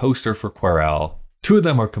on the poster for Querelle. Two of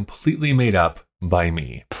them are completely made up by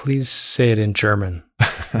me. Please say it in German.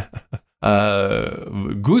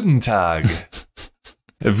 Guten Tag.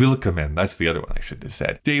 Willkommen. That's the other one I should have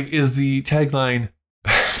said. Dave, is the tagline,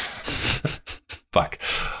 Fuck.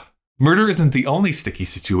 Murder isn't the only sticky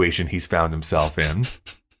situation he's found himself in.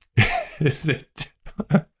 Is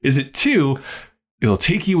it 2? It'll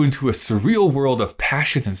take you into a surreal world of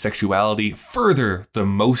passion and sexuality further than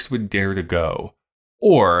most would dare to go.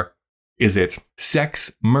 Or is it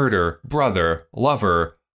Sex, Murder, Brother,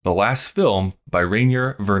 Lover, the last film by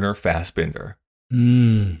Rainier Werner Fassbinder?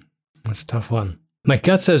 That's a tough one. My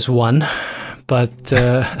gut says 1, but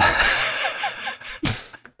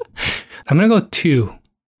I'm going to go 2.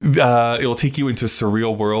 It'll take you into a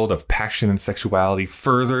surreal world of passion and sexuality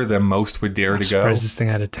further than most would dare to go. I'm surprised this thing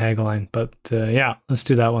had a tagline, but yeah, let's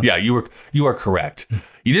do that one. Yeah, you are correct.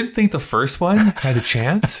 You didn't think the first one had a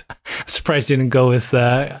chance? I'm surprised you didn't go with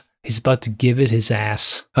he's about to give it his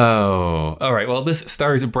ass. Oh, all right. Well, this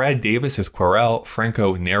stars Brad Davis as Querelle,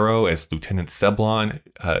 Franco Nero as Lieutenant Seblon,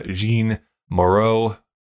 Jean Moreau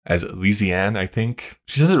as Lysiane, I think.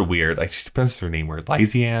 She says it weird. Like, she pronounces her name weird.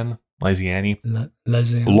 Lysiane.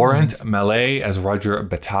 Laurent Mallet as Roger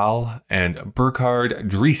Batal, and Burkhard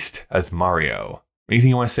Driest as Mario. Anything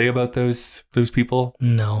you want to say about those people?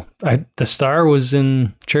 No. The star was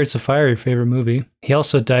in Chariots of Fire, your favorite movie. He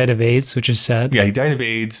also died of AIDS, which is sad. Yeah, he died of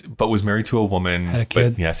AIDS, but was married to a woman. Had a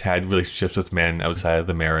kid. But yes, had relationships with men outside of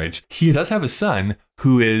the marriage. He does have a son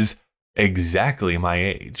who is exactly my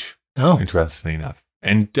age. Oh. Interestingly enough.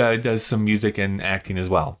 And does some music and acting as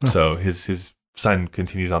well. Oh. So his son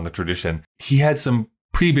continues on the tradition. He had some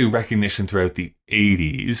pretty big recognition throughout the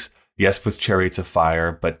 80s. Yes, with Chariots of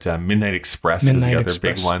Fire, but Midnight Express was the other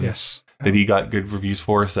big one that he got good reviews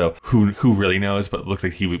for. So who really knows? But it looked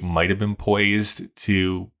like he might have been poised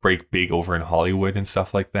to break big over in Hollywood and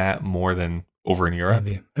stuff like that more than over in Europe.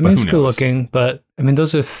 Maybe. I mean, he's good looking, but I mean,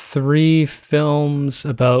 those are 3 films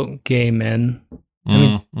about gay men. I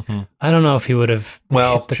mean, I don't know if he would have.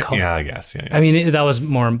 Well, yeah, I guess. Yeah. I mean, that was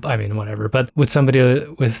more. I mean, whatever. But would somebody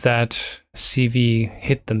with that CV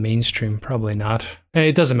hit the mainstream? Probably not. And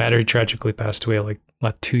it doesn't matter. He tragically passed away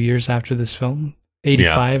 2 years after this film,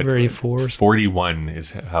 85 or 84. 41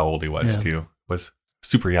 is how old he was too. Was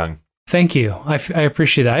super young. Thank you. I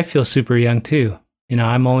appreciate that. I feel super young too. You know,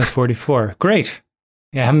 I'm only 44. Great.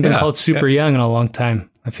 Yeah, I haven't been called super young in a long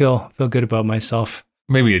time. I feel good about myself.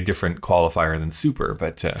 Maybe a different qualifier than super,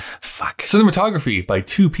 but fuck. Cinematography by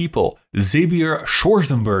 2 people, Xavier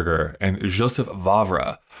Schwarzenberger and Joseph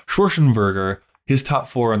Vavra. Schwarzenberger, his top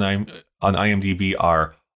 4 on IMDb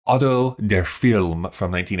are Auto der Film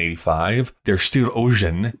from 1985, Der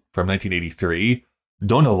Stillaugen from 1983,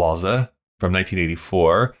 Donnerwalze from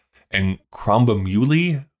 1984, and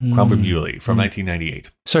Krambamuli from 1998.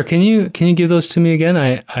 Sir, can you give those to me again?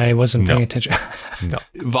 I wasn't paying attention. No.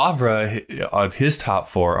 Vavra, his top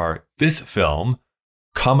 4 are this film,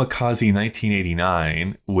 Kamikaze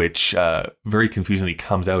 1989, which very confusingly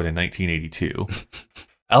comes out in 1982.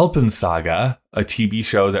 Alpensaga, a TV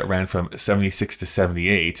show that ran from 76 to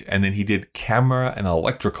 78, and then he did Camera and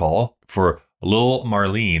Electrical for Lil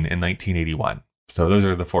Marlene in 1981. So those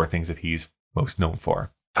are the 4 things that he's most known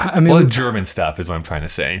for. I mean, well, German stuff is what I'm trying to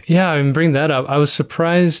say. Yeah, I mean, bring that up. I was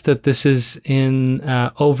surprised that this is in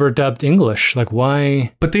overdubbed English. Like,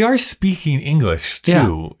 why? But they are speaking English,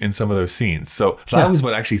 too, in some of those scenes. So that was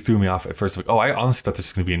what actually threw me off at first. Like, I honestly thought this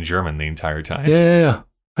was going to be in German the entire time. Yeah.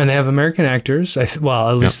 And they have American actors. Well,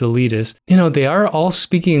 at least the lead is. You know, they are all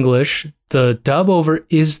speaking English. The dub over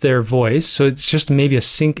is their voice. So it's just maybe a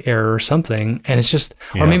sync error or something. And it's just,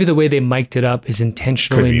 or maybe the way they mic'd it up is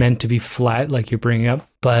intentionally meant to be flat, like you're bringing up.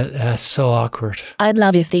 But so awkward. I'd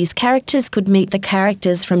love if these characters could meet the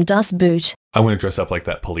characters from Das Boot. I want to dress up like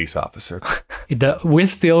that police officer.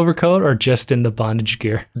 With the overcoat or just in the bondage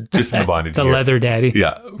gear? Just in the bondage gear. The leather daddy.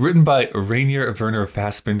 Yeah. Written by Rainier Werner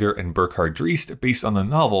Fassbinder and Burkhard Driest, based on the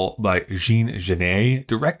novel by Jean Genet,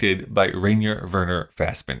 directed by Rainier Werner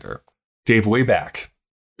Fassbinder. Dave, way back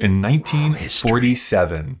in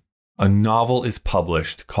 1947, a novel is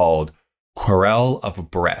published called Querelle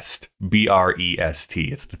of Brest, Brest.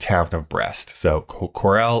 It's the town of Brest. So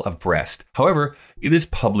Querelle of Brest. However, it is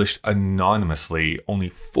published anonymously. Only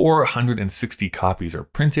 460 copies are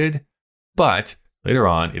printed. But later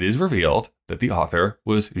on, it is revealed that the author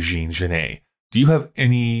was Jean Genet.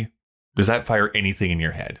 Does that fire anything in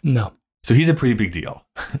your head? No. So he's a pretty big deal.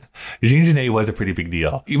 Jean Genet was a pretty big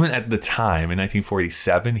deal. Even at the time, in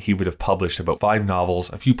 1947, he would have published about 5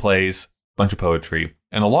 novels, a few plays, bunch of poetry,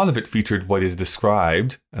 and a lot of it featured what is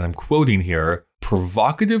described, and I'm quoting here,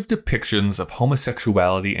 provocative depictions of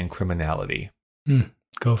homosexuality and criminality.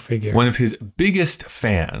 Go figure. One of his biggest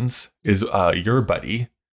fans is your buddy,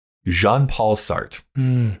 Jean-Paul Sartre.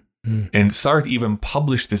 And Sartre even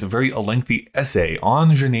published this very lengthy essay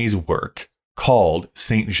on Genet's work called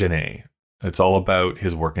Saint Genet. It's all about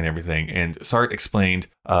his work and everything. And Sartre explained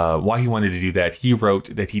why he wanted to do that. He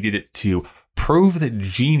wrote that he did it to prove that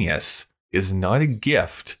genius is not a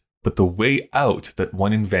gift, but the way out that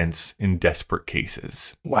one invents in desperate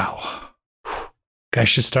cases. Wow. Guys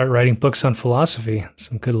should start writing books on philosophy.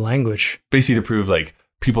 Some good language. Basically to prove like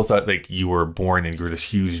people thought like you were born and you were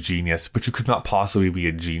this huge genius, but you could not possibly be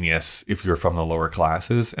a genius if you were from the lower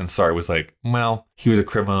classes. And Sartre was like, well, he was a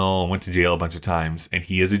criminal and went to jail a bunch of times and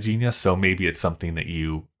he is a genius. So maybe it's something that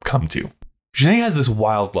you come to. Genet has this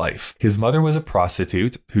wild life. His mother was a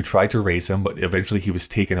prostitute who tried to raise him, but eventually he was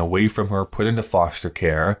taken away from her, put into foster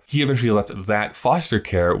care. He eventually left that foster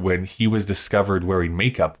care when he was discovered wearing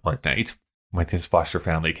makeup one night when his foster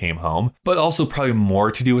family came home, but also probably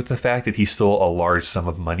more to do with the fact that he stole a large sum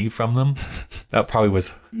of money from them. That probably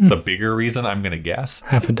was the bigger reason, I'm going to guess.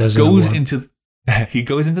 Half a dozen. He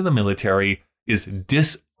goes into the military, is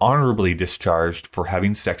dishonorably discharged for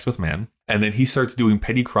having sex with men. And then he starts doing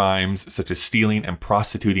petty crimes such as stealing and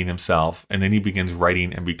prostituting himself. And then he begins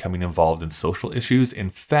writing and becoming involved in social issues. In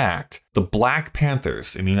fact, the Black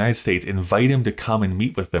Panthers in the United States invite him to come and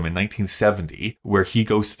meet with them in 1970, where he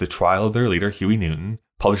goes to the trial of their leader, Huey Newton,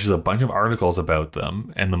 publishes a bunch of articles about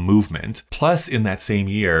them and the movement. Plus, in that same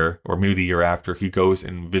year, or maybe the year after, he goes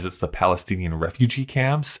and visits the Palestinian refugee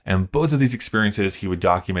camps. And both of these experiences he would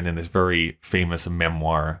document in this very famous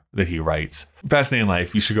memoir that he writes. Fascinating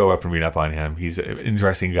life. You should go up and read up on him. He's an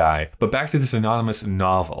interesting guy. But back to this anonymous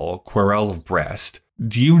novel, Querelle of Brest.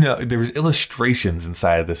 Do you know, there was illustrations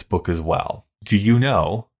inside of this book as well. Do you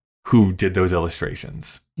know who did those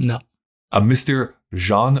illustrations? No. A Mr.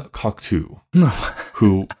 Jean Cocteau,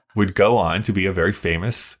 who would go on to be a very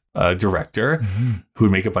famous director, who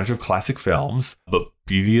would make a bunch of classic films, but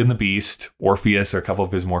Beauty and the Beast, Orpheus are a couple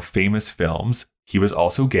of his more famous films. He was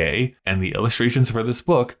also gay, and the illustrations for this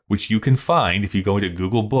book, which you can find if you go into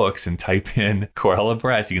Google Books and type in Querelle of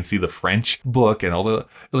Brest, you can see the French book and all the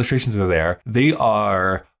illustrations are there. They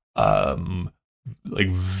are like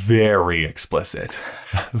very explicit,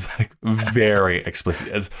 like very explicit.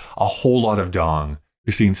 It's a whole lot of dong.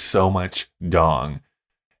 You're seeing so much dong,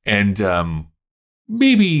 and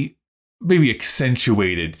maybe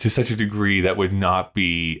accentuated to such a degree that would not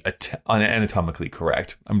be anatomically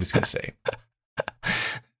correct. I'm just gonna say,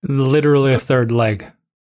 literally a third leg.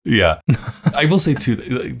 Yeah. I will say too,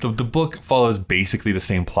 the book follows basically the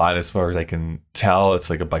same plot as far as I can tell. It's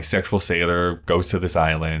like a bisexual sailor goes to this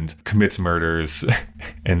island, commits murders,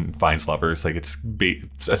 and finds lovers. Like it's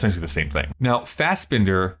essentially the same thing. Now,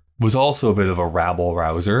 Fassbinder was also a bit of a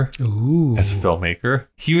rabble-rouser as a filmmaker.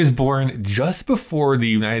 He was born just before the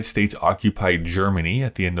United States occupied Germany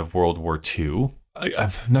at the end of World War II.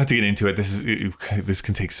 Not to get into it, this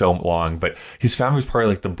can take so long, but his family was probably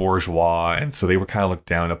like the bourgeois, and so they were kind of looked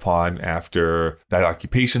down upon after that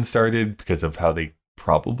occupation started because of how they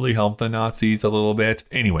probably helped the Nazis a little bit.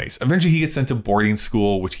 Anyways, eventually he gets sent to boarding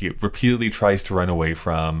school, which he repeatedly tries to run away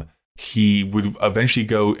from. He would eventually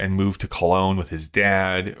go and move to Cologne with his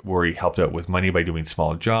dad, where he helped out with money by doing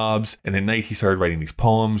small jobs. And at night, he started writing these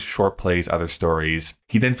poems, short plays, other stories.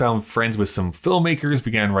 He then found friends with some filmmakers,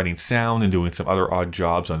 began writing sound and doing some other odd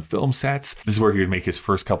jobs on film sets. This is where he would make his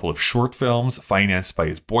first couple of short films, financed by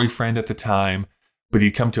his boyfriend at the time. But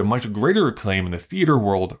he'd come to a much greater acclaim in the theater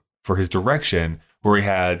world for his direction, where he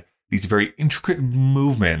had these very intricate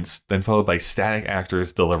movements, then followed by static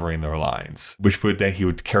actors delivering their lines, which he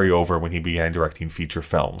would carry over when he began directing feature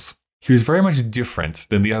films. He was very much different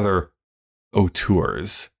than the other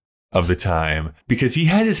auteurs of the time because he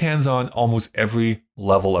had his hands on almost every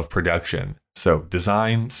level of production. So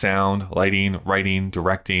design, sound, lighting, writing,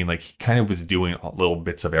 directing, like he kind of was doing little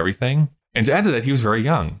bits of everything. And to add to that, he was very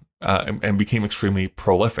young and became extremely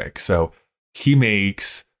prolific. So he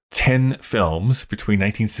makes 10 films between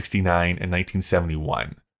 1969 and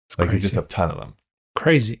 1971. Like he's just a ton of them.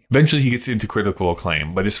 Crazy. Eventually he gets into critical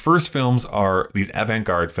acclaim, but his first films are these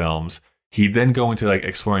avant-garde films. He'd then go into like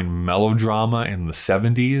exploring melodrama in the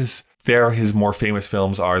 70s. There, his more famous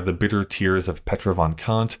films are The Bitter Tears of Petra von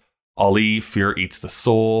Kant, Ali, Fear Eats the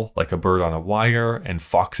Soul, Like a Bird on a Wire, and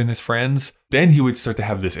Fox and His Friends. Then he would start to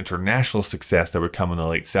have this international success that would come in the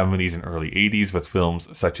late 70s and early 80s with films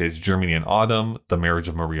such as Germany in Autumn, The Marriage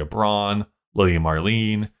of Maria Braun, Lily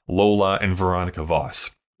Marlene, Lola, and Veronica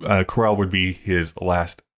Voss. Querelle would be his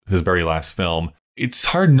very last film. It's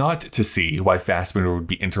hard not to see why Fassbinder would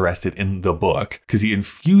be interested in the book, because he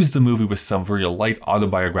infused the movie with some very light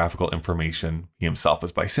autobiographical information. He himself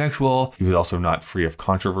was bisexual. He was also not free of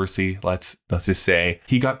controversy, let's just say.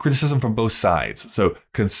 He got criticism from both sides. So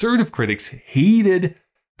conservative critics hated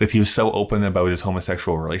that he was so open about his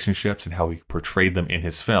homosexual relationships and how he portrayed them in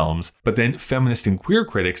his films. But then feminist and queer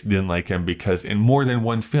critics didn't like him because in more than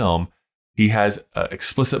one film, he has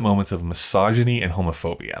explicit moments of misogyny and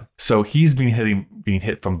homophobia. So he's being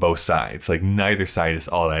hit from both sides. Like neither side is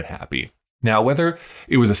all that happy. Now, whether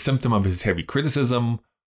it was a symptom of his heavy criticism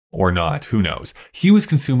or not, who knows? He was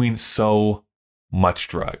consuming so much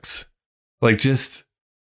drugs. Like just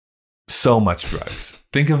so much drugs.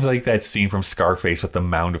 Think of like that scene from Scarface with the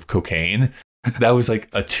mound of cocaine. That was like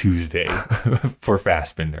a Tuesday for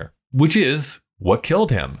Fassbinder, which is what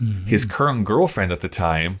killed him. Mm-hmm. His current girlfriend at the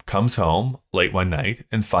time comes home late one night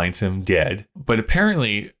and finds him dead. But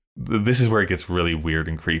apparently, this is where it gets really weird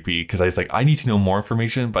and creepy because I was like, I need to know more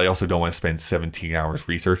information, but I also don't want to spend 17 hours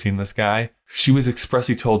researching this guy. She was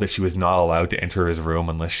expressly told that she was not allowed to enter his room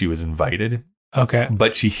unless she was invited. Okay.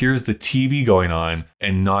 But she hears the TV going on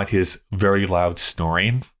and not his very loud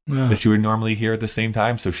snoring that she would normally hear at the same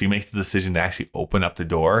time. So she makes the decision to actually open up the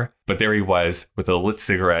door. But there he was with a lit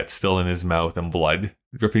cigarette still in his mouth and blood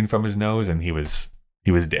dripping from his nose. And he was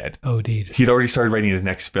dead. Oh, indeed. He'd already started writing his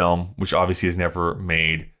next film, which obviously is never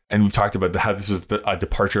made. And we've talked about how this was a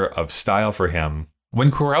departure of style for him.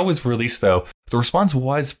 When Querelle was released, though, the response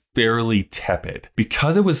was fairly tepid.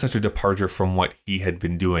 Because it was such a departure from what he had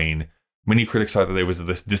been doing, many critics thought that there was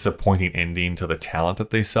this disappointing ending to the talent that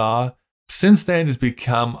they saw. Since then, it's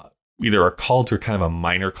become either a cult or kind of a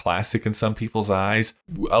minor classic in some people's eyes.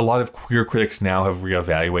 A lot of queer critics now have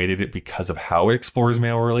reevaluated it because of how it explores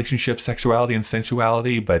male relationships, sexuality, and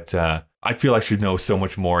sensuality. But I feel I should know so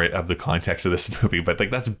much more of the context of this movie. But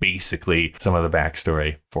like that's basically some of the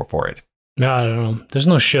backstory for it. No, I don't know. There's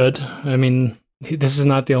no should. I mean, this is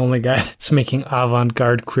not the only guy that's making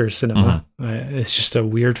avant-garde queer cinema. Mm-hmm. It's just a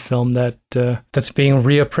weird film that's being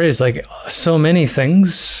reappraised. Like so many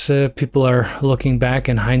things, people are looking back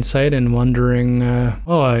in hindsight and wondering,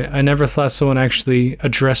 I never thought someone actually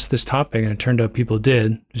addressed this topic. And it turned out people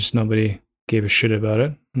did. Just nobody gave a shit about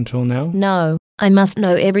it until now. No, I must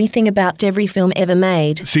know everything about every film ever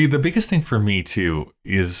made. See, the biggest thing for me, too,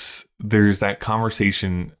 is there's that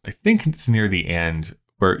conversation, I think it's near the end,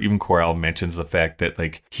 where even Querelle mentions the fact that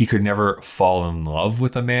like he could never fall in love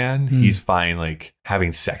with a man. He's fine like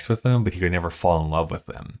having sex with them, but he could never fall in love with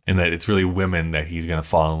them. And that it's really women that he's going to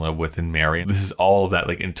fall in love with and marry. This is all of that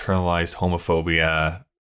like internalized homophobia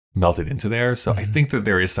melted into there. So I think that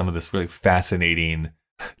there is some of this really fascinating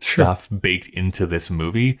stuff baked into this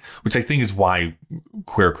movie, which I think is why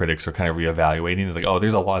queer critics are kind of reevaluating. It's like, oh,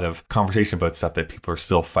 there's a lot of conversation about stuff that people are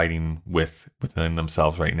still fighting within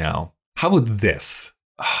themselves right now. How about this?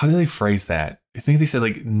 How do they phrase that? I think they said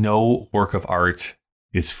like no work of art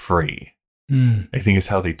is free. I think is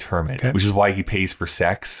how they term it, which is why he pays for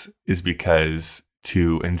sex, is because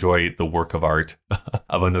to enjoy the work of art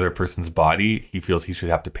of another person's body, he feels he should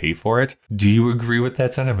have to pay for it. Do you agree with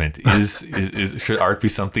that sentiment? Should art be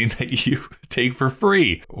something that you take for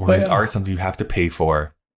free, or is art something you have to pay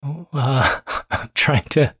for? I'm trying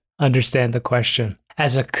to understand the question.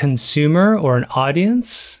 As a consumer or an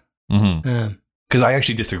audience? Because I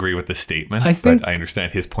actually disagree with the statement, but I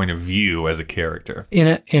understand his point of view as a character.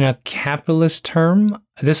 In a capitalist term,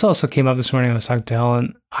 this also came up this morning. I was talking to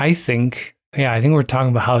Helen. I think we're talking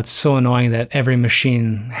about how it's so annoying that every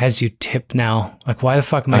machine has you tip now. Like, why the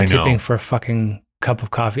fuck am I tipping for a fucking cup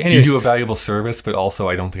of coffee? Anyways, you do a valuable service, but also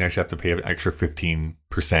I don't think I should have to pay an extra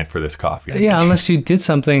 15% for this coffee. Yeah, unless you did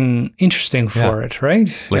something interesting for it,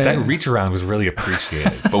 right? Like that reach around was really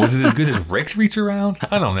appreciated. But was it as good as Rick's reach around?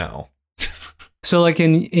 I don't know. So like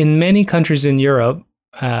in many countries in Europe,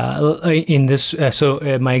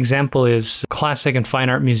 my example is classic and fine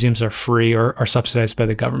art museums are free or are subsidized by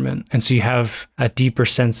the government. And so you have a deeper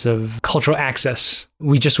sense of cultural access.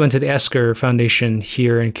 We just went to the Esker Foundation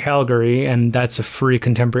here in Calgary, and that's a free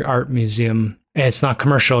contemporary art museum. And it's not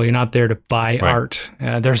commercial. You're not there to buy art.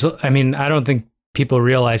 I don't think people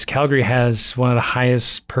realize Calgary has one of the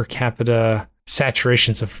highest per capita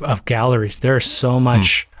saturations of galleries. There's so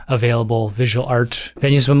much available visual art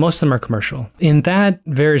venues, but most of them are commercial. In that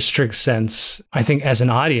very strict sense, I think as an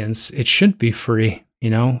audience, it should be free. You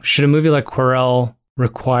know, should a movie like Querelle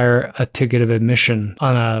require a ticket of admission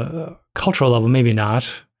on a cultural level? Maybe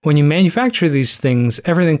not. When you manufacture these things,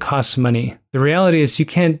 everything costs money. The reality is you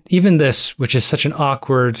can't, even this, which is such an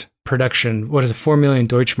awkward production, what is it, 4 million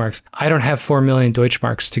Deutschmarks? I don't have 4 million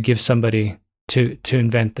Deutschmarks to give somebody to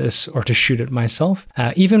invent this or to shoot it myself.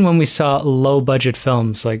 Even when we saw low budget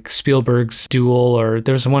films like Spielberg's Duel, or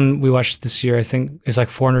there's one we watched this year, I think it's like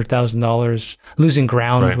 $400,000. Losing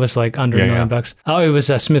Ground was like under $1 million bucks. Oh, it was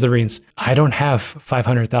Smithereens. I don't have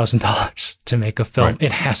 $500,000 to make a film.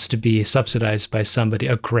 It has to be subsidized by somebody,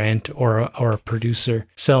 a grant or a producer.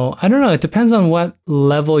 So I don't know. It depends on what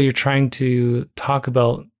level you're trying to talk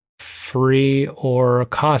about free or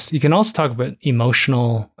cost. You can also talk about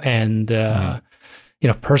emotional and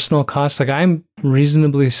personal costs. Like, I'm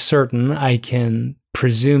reasonably certain I can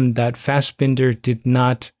presume that Fassbinder did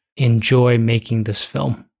not enjoy making this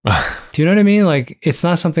film. Do you know what I mean? Like, it's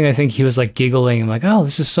not something I think he was like giggling like, oh,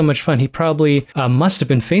 this is so much fun. He probably must have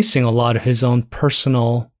been facing a lot of his own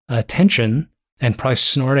personal tension and probably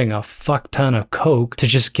snorting a fuck ton of coke to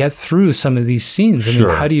just get through some of these scenes. I mean,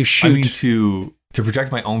 how do you shoot? I mean, to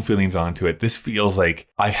project my own feelings onto it, this feels like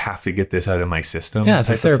I have to get this out of my system. Yeah, it's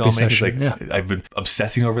a therapy session. Like, I've been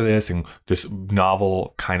obsessing over this, and this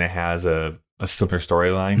novel kind of has a similar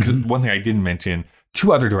storyline. Because one thing I didn't mention,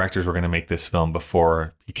 2 other directors were going to make this film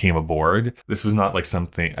before he came aboard. This was not like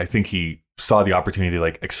something, I think he saw the opportunity to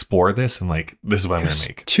like explore this and like, this is what I'm going to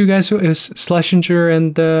make. 2 guys, it was Schlesinger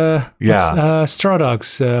and Straw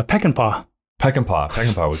Dogs, Peckinpah.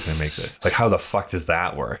 Peckinpah was going to make this. Like, how the fuck does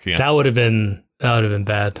that work? Yeah. That would have been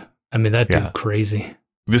bad. I mean, that dude crazy.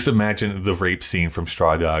 Just imagine the rape scene from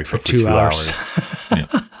Straw Dogs for 2 hours. Yeah.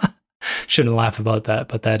 Shouldn't laugh about that,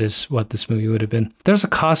 but that is what this movie would have been. There's a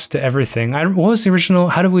cost to everything. What was the original?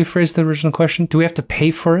 How did we phrase the original question? Do we have to pay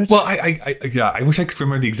for it? Well, I wish I could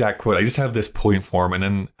remember the exact quote. I just have this point form, and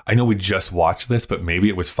then I know we just watched this, but maybe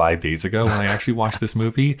it was 5 days ago when I actually watched this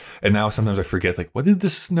movie, and now sometimes I forget, like, what did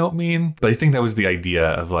this note mean? But I think that was the idea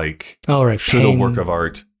of like, should a work of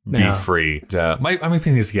art be free? My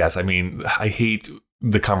opinion is yes. I mean, I hate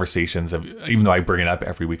the conversations of, even though I bring it up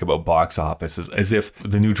every week about box office, as if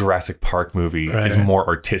the new Jurassic Park movie is more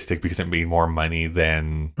artistic because it made more money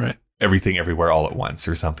than Everything Everywhere All at Once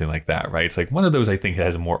or something like that, right? It's like one of those, I think,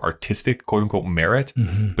 has a more artistic, quote unquote, merit.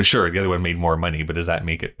 But sure, the other one made more money, but does that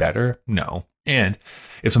make it better? No. And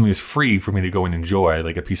if something is free for me to go and enjoy,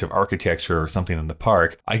 like a piece of architecture or something in the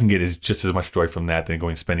park, I can get just as much joy from that than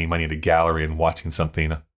going spending money at a gallery and watching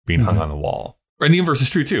something being hung on the wall. And the inverse is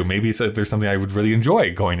true too. Maybe there's something I would really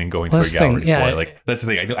enjoy going to a gallery for. Like, that's the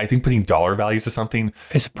thing. I think putting dollar values to something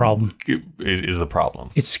is a problem. Is a problem.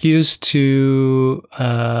 It skews to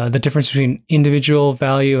the difference between individual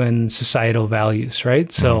value and societal values,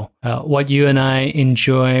 right? So what you and I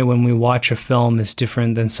enjoy when we watch a film is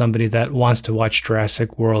different than somebody that wants to watch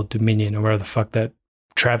Jurassic World Dominion or whatever the fuck that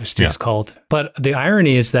travesty is called. But the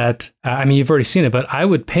irony is that, I mean, you've already seen it, but I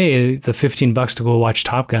would pay the $15 to go watch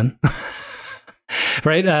Top Gun.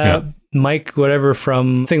 Right? Mike, whatever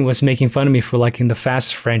from thing was making fun of me for liking the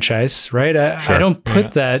Fast franchise, right? I don't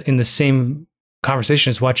put that in the same conversation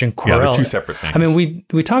as watching Quirrell. Yeah, they're 2 separate things. I mean,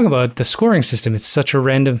 we talk about the scoring system. It's such a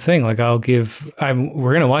random thing. Like, we're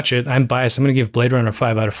going to watch it. I'm biased. I'm going to give Blade Runner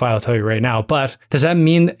 5 out of 5. I'll tell you right now. But does that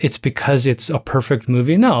mean it's because it's a perfect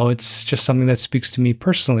movie? No, it's just something that speaks to me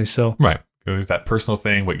personally. So right. It was that personal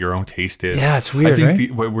thing, what your own taste is. Yeah, it's weird, I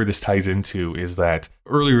think where this ties into is that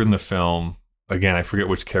earlier in the film, again, I forget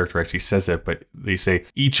which character actually says it, but they say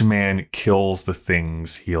each man kills the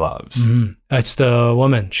things he loves. That's the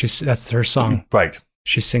woman. That's her song. Right.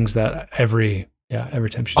 She sings that every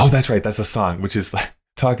time she. Oh, that's right. That's a song, which is like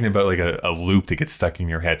talking about like a loop that gets stuck in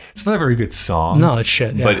your head. It's not a very good song. No, it's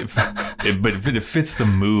shit. Yeah. But it fits the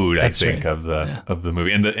mood, I think, of the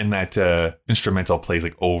movie, and that instrumental plays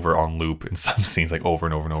like over on loop in some scenes, like over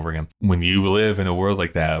and over and over again. When you live in a world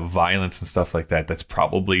like that, violence and stuff like that, that's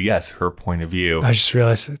probably her point of view. I just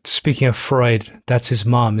realized, speaking of Freud, that's his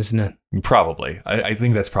mom, isn't it? Probably. I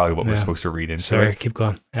think that's probably what we're supposed to read into. Sorry, keep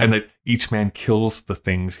going. Yeah. And that each man kills the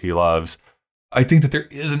things he loves. I think that there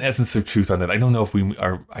is an essence of truth on that. I don't know if we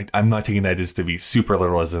are, I'm not taking that as to be super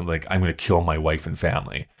literal, as in like, I'm going to kill my wife and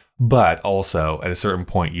family. But also, at a certain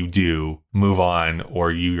point, you do move on, or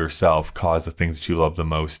you yourself cause the things that you love the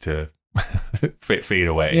most to fade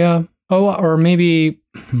away. Yeah. Oh, or maybe,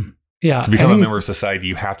 yeah. To become a member of society,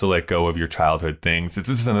 you have to let go of your childhood things. It's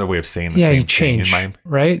just another way of saying the same you change, thing.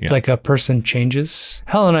 Right? Yeah. Like a person changes.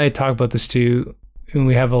 Helen and I talk about this too, and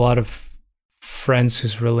we have a lot of friends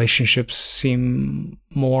whose relationships seem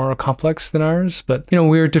more complex than ours, but we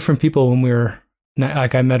were different people when we were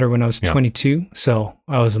like, I met her when I was 22, so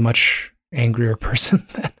I was a much angrier person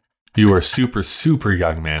then. You were a super, super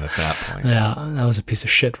young man at that point. Yeah, that was a piece of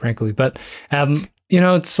shit, frankly. But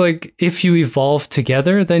it's like, if you evolve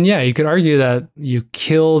together, then you could argue that you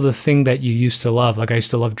kill the thing that you used to love. Like, I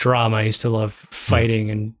used to love drama, I used to love fighting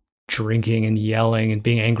and drinking and yelling and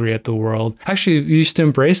being angry at the world. Actually, we used to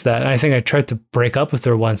embrace that. And I think I tried to break up with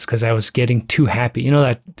her once because I was getting too happy. You know,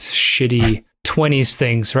 that shitty 20s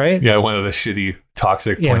things, right? Yeah, one of the shitty,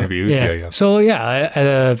 toxic point of views. Yeah. So, yeah, at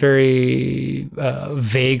a very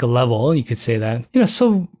vague level, you could say that. You know,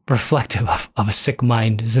 so reflective of a sick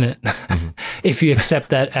mind, isn't it? Mm-hmm. If you accept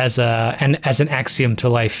that as an axiom to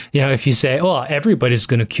life. You know, if you say, "Oh, everybody's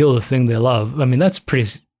going to kill the thing they love," I mean, that's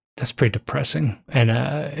pretty depressing. And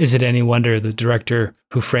is it any wonder the director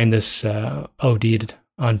who framed this OD'd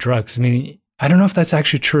on drugs? I mean, I don't know if that's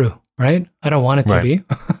actually true, right? I don't want it to be.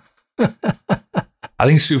 I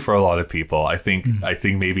think it's true for a lot of people. I think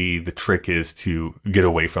maybe the trick is to get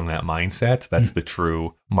away from that mindset. That's the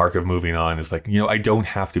true mark of moving on, is like, I don't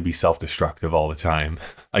have to be self-destructive all the time.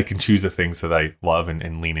 I can choose the things that I love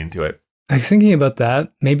and lean into it. I'm thinking about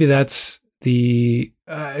that. Maybe that's the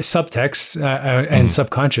subtext and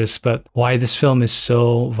subconscious, but why this film is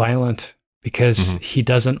so violent, because he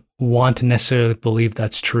doesn't want to necessarily believe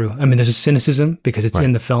that's true. I mean, there's a cynicism because it's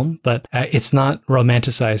in the film, but it's not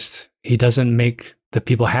romanticized. He doesn't make the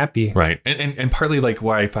people happy. Right. And partly like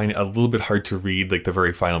why I find it a little bit hard to read, like the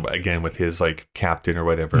very final, again, with his like captain or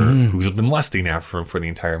whatever, who's been lusting after him for the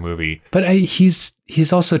entire movie. But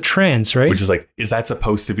he's also trans, right? Which is like, is that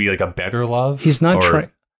supposed to be like a better love? He's not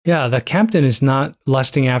Yeah, the captain is not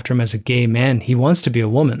lusting after him as a gay man. He wants to be a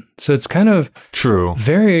woman. So it's kind of true,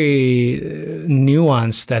 very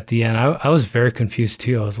nuanced at the end. I was very confused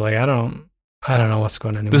too. I was like, I don't know what's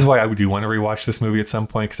going on anymore. This is why I do want to rewatch this movie at some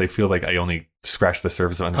point, because I feel like I only scratched the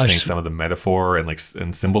surface of understanding some of the metaphor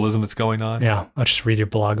and symbolism that's going on. Yeah, I'll just read your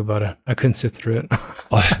blog about it. I couldn't sit through it.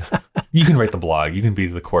 You can write the blog. You can be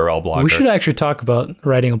the Querelle blogger. We should actually talk about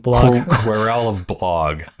writing a blog. Querelle of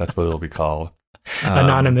blog. That's what it'll be called.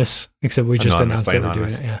 Anonymous, except we just announced that we're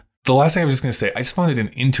doing it. Yeah. The last thing I was just going to say, I just found it an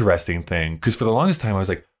interesting thing, because for the longest time I was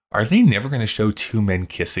like, are they never going to show two men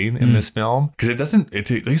kissing in this film? Because it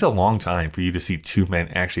takes a long time for you to see two men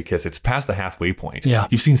actually kiss. It's past the halfway point. Yeah.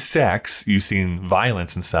 You've seen sex, you've seen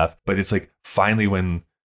violence and stuff, but it's like finally when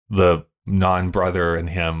the non-brother and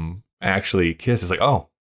him actually kiss, it's like, oh,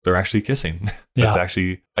 they're actually kissing. That's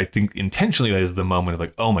actually, I think intentionally that is the moment of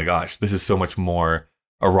like, oh my gosh, this is so much more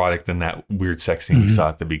erotic than that weird sex scene we saw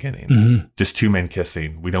at the beginning. Just two men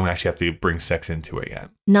kissing. We don't actually have to bring sex into it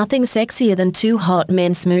yet. Nothing sexier than two hot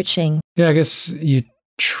men smooching. Yeah, I guess you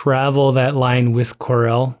travel that line with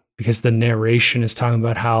Querelle, because the narration is talking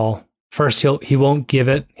about how first he won't give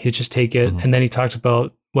it, he'll just take it. And then he talked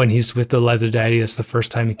about when he's with the leather daddy, that's the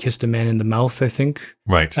first time he kissed a man in the mouth, I think.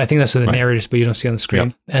 Right. I think that's what the narrator is, but you don't see on the screen.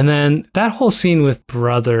 Yep. And then that whole scene with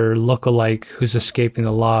brother lookalike who's escaping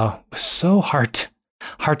the law was so hard to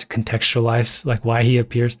contextualize, like why he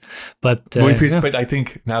appears. But I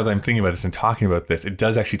think now that I'm thinking about this and talking about this, it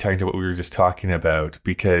does actually tie into what we were just talking about,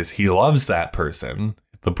 because he loves that person,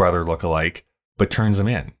 the brother lookalike, but turns him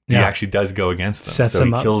in. He actually does go against them. Sets so him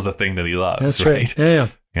he up. Kills the thing that he loves. That's right.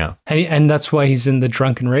 Yeah. And that's why he's in the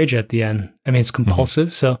drunken rage at the end. I mean, it's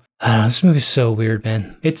compulsive. So I don't know, this movie's so weird,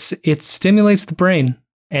 man. It stimulates the brain.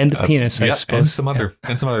 And the penis, I suppose. And some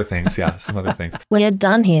other things. Yeah, some other things. We're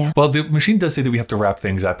done here. Well, the machine does say that we have to wrap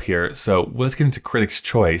things up here. So let's get into Critics'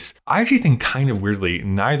 Choice. I actually think, kind of weirdly,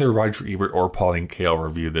 neither Roger Ebert or Pauline Kael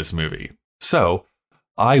reviewed this movie. So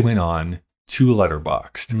I went on to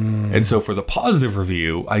Letterboxd. And so for the positive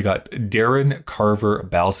review, I got Darren Carver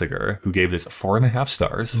Balsiger, who gave this 4.5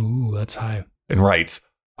 stars. Ooh, that's high. And writes,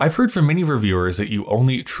 I've heard from many reviewers that you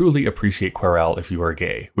only truly appreciate Querelle if you are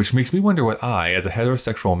gay, which makes me wonder what I, as a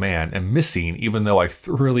heterosexual man, am missing, even though I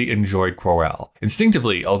thoroughly enjoyed Querelle.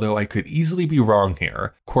 Instinctively, although I could easily be wrong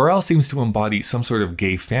here, Querelle seems to embody some sort of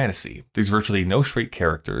gay fantasy. There's virtually no straight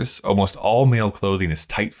characters, almost all male clothing is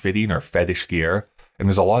tight-fitting or fetish gear, and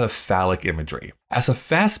there's a lot of phallic imagery. As a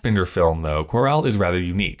Fassbinder film, though, Querelle is rather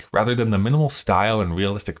unique. Rather than the minimal style and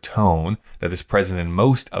realistic tone that is present in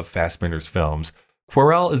most of Fassbinder's films,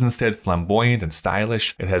 Querelle is instead flamboyant and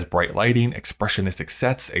stylish. It has bright lighting, expressionistic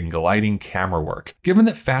sets, and gliding camera work. Given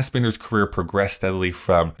that Fassbinder's career progressed steadily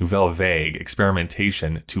from nouvelle vague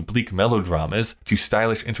experimentation to bleak melodramas to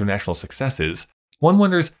stylish international successes, one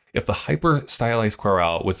wonders if the hyper-stylized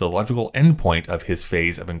Querelle was the logical endpoint of his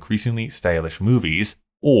phase of increasingly stylish movies,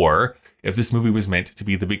 or if this movie was meant to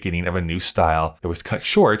be the beginning of a new style that was cut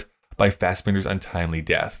short by Fassbinder's untimely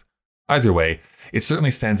death. Either way, it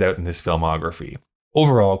certainly stands out in his filmography.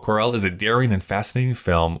 Overall, Querelle is a daring and fascinating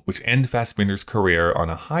film which ends Fassbinder's career on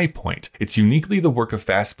a high point. It's uniquely the work of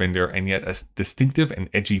Fassbinder and yet a distinctive and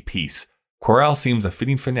edgy piece. Querelle seems a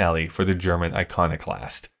fitting finale for the German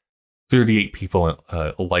iconoclast. 38 people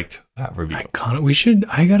liked that review.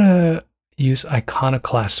 I gotta use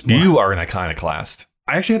iconoclast more. You are an iconoclast.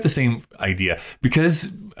 I actually had the same idea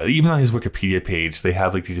because even on his Wikipedia page, they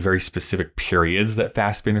have like these very specific periods that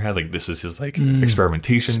Fassbinder had. Like this is his like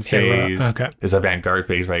experimentation phase, his avant-garde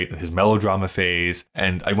phase, right? His melodrama phase.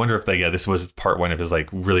 And I wonder if this was part one of his like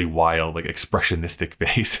really wild, like expressionistic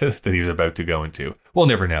phase that he was about to go into. We'll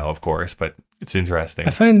never know, of course, but it's interesting.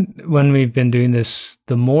 I find when we've been doing this,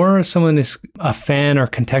 the more someone is a fan or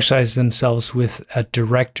contextualizes themselves with a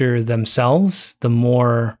director themselves, the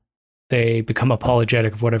more they become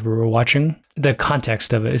apologetic of whatever we're watching. The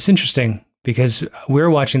context of it is interesting because we're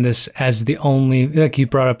watching this as the only, like you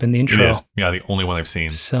brought up in the intro. It is. Yeah, the only one I've seen.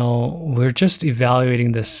 So we're just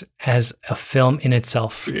evaluating this as a film in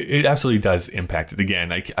itself. It absolutely does impact it.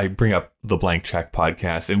 Again, I bring up the Blank Check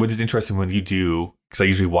podcast, and what is interesting when you do, because I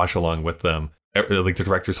usually watch along with them, like the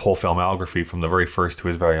director's whole filmography from the very first to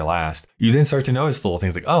his very last, you then start to notice little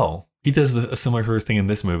things like, oh, he does a similar sort of thing in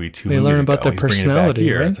this movie too. They learn about their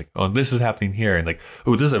personality, right? It's like, oh, this is happening here. And like,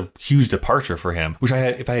 oh, this is a huge departure for him, which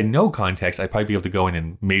if I had no context, I'd probably be able to go in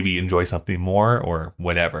and maybe enjoy something more or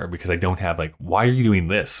whatever, because I don't have like, why are you doing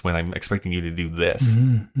this when I'm expecting you to do this?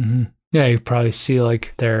 Mm-hmm, mm-hmm. Yeah, you probably see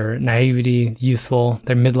like their naivety, youthful,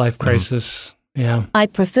 their midlife crisis. Mm-hmm. Yeah. I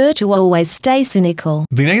prefer to always stay cynical.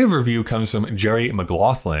 The negative review comes from Jerry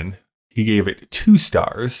McLaughlin. He gave it 2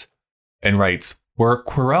 stars and writes, "Where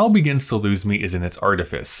Querelle begins to lose me is in its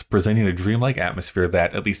artifice, presenting a dreamlike atmosphere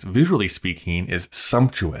that, at least visually speaking, is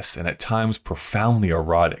sumptuous and at times profoundly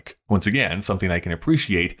erotic. Once again, something I can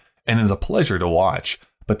appreciate and is a pleasure to watch.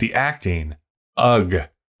 But the acting, ugh,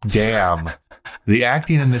 damn. The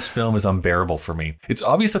acting in this film is unbearable for me. It's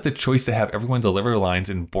obvious that the choice to have everyone deliver lines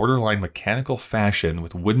in borderline mechanical fashion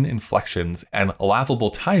with wooden inflections and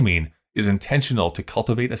laughable timing is intentional to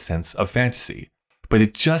cultivate a sense of fantasy. But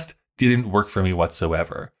it just didn't work for me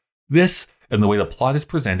whatsoever. This, and the way the plot is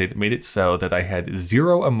presented, made it so that I had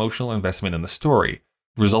zero emotional investment in the story,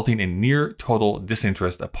 resulting in near total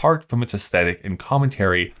disinterest apart from its aesthetic and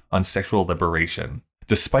commentary on sexual liberation,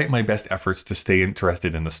 despite my best efforts to stay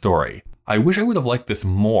interested in the story. I wish I would have liked this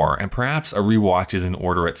more, and perhaps a rewatch is in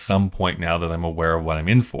order at some point now that I'm aware of what I'm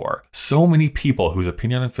in for. So many people whose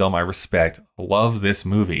opinion on film I respect love this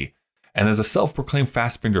movie, and as a self-proclaimed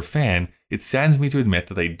Fassbinder fan, it saddens me to admit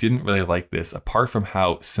that I didn't really like this apart from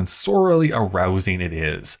how sensorially arousing it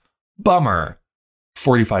is. Bummer.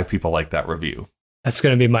 45 people like that review. That's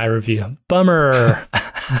going to be my review. Bummer.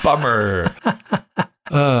 Bummer.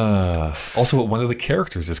 Also, what one of the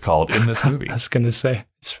characters is called in this movie. I was going to say,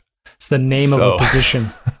 it's the name of a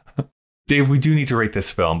position. Dave, we do need to rate this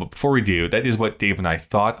film, but before we do, that is what Dave and I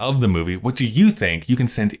thought of the movie. What do you think? You can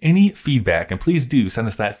send any feedback, and please do send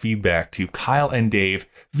us that feedback to Kyle and Dave,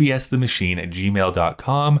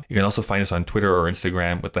 vsthemachine@gmail.com. You can also find us on Twitter or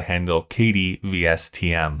Instagram with the handle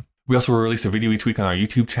KDVSTM. We also release a video each week on our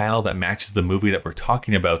YouTube channel that matches the movie that we're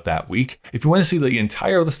talking about that week. If you want to see the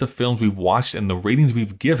entire list of films we've watched and the ratings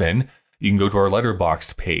we've given, you can go to our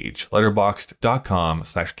Letterboxd page,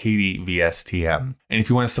 letterboxd.com/KDVSTM. And if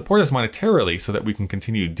you want to support us monetarily so that we can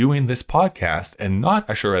continue doing this podcast and not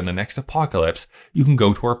usher in the next apocalypse, you can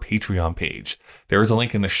go to our Patreon page. There is a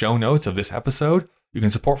link in the show notes of this episode. You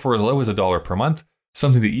can support for as low as $1 per month.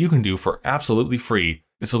 Something that you can do for absolutely free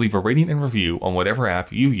is to leave a rating and review on whatever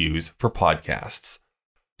app you use for podcasts.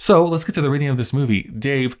 So let's get to the rating of this movie.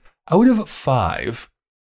 Dave, out of 5,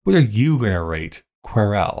 what are you going to rate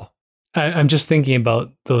Querelle? I'm just thinking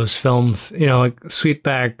about those films, like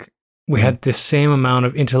Sweetback, we had the same amount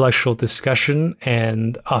of intellectual discussion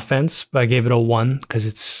and offense, but I gave it a 1 because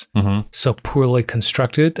it's so poorly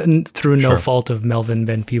constructed and through no fault of Melvin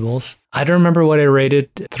Van Peebles. I don't remember what I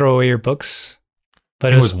rated Throw Away Your Books.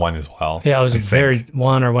 But it was 1 as well. Yeah, it was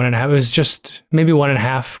 1 or 1.5. It was just maybe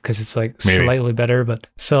 1.5 because it's like slightly better. But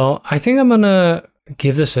so I think I'm going to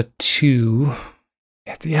give this a 2.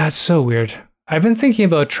 Yeah, it's so weird. I've been thinking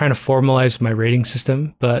about trying to formalize my rating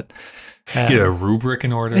system, but get a rubric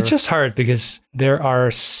in order. It's just hard because there are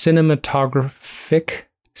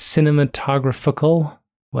cinematographical,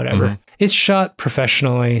 whatever. It's shot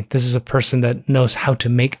professionally. This is a person that knows how to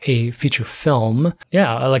make a feature film.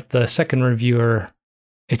 Yeah, I like the second reviewer.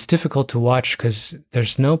 It's difficult to watch because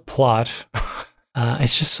there's no plot.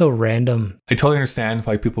 It's just so random. I totally understand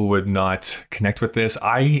why people would not connect with this.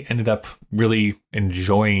 I ended up really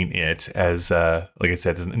enjoying it as, like I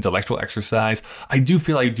said, as an intellectual exercise. I do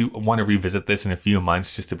feel I do want to revisit this in a few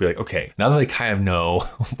months just to be like, okay, now that I kind of know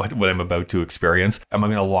what I'm about to experience, am I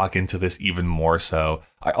going to lock into this even more so?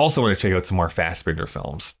 I also want to check out some more Fassbinder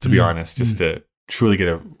films, to be honest, just to truly get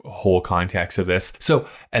a whole context of this. So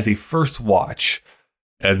as a first watch,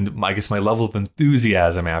 And I guess my level of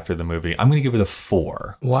enthusiasm after the movie, I'm going to give it a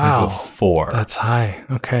 4. Wow. A 4. That's high.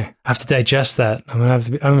 Okay. I have to digest that. I'm going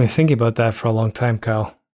to be thinking about that for a long time,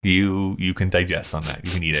 Kyle. You can digest on that.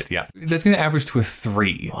 You can eat it. Yeah. That's going to average to a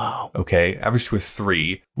 3. Wow. Okay. Average to a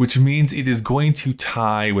 3, which means it is going to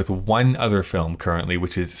tie with one other film currently,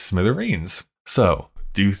 which is Smithereens. So,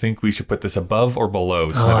 do you think we should put this above or below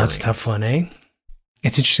Smithereens? Oh, that's a tough one, eh?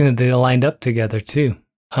 It's interesting that they lined up together too.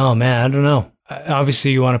 Oh man, I don't know.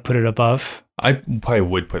 Obviously, you want to put it above. I probably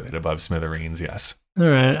would put it above Smithereens, yes. All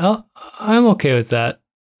right. I'm okay with that.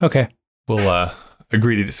 Okay. We'll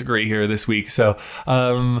agree to disagree here this week. So,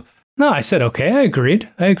 no, I said okay. I agreed.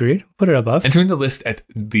 Put it above. Entering the list at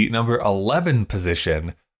the number 11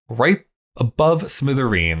 position, right above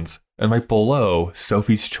Smithereens and right below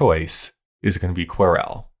Sophie's Choice, is going to be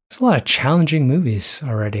Querelle. There's a lot of challenging movies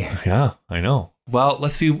already. Yeah, I know. Well,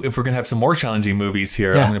 let's see if we're going to have some more challenging movies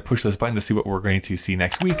here. Yeah. I'm going to push this button to see what we're going to see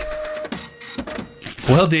next week.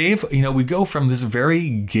 Well, Dave, we go from this very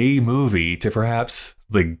gay movie to perhaps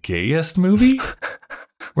the gayest movie.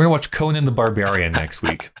 We're going to watch Conan the Barbarian next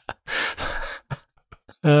week.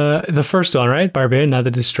 The first one, right? Barbarian, not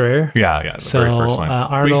the Destroyer. Yeah, the very first one.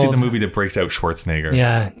 Arnold, basically the movie that breaks out Schwarzenegger.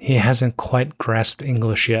 Yeah, he hasn't quite grasped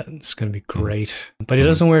English yet. It's going to be great. But he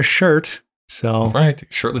doesn't wear a shirt, so... Right,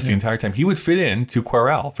 shirtless the entire time. He would fit into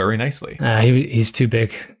Querelle very nicely. He's too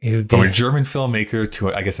big. He would be... From a German filmmaker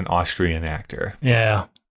to, I guess, an Austrian actor. Yeah,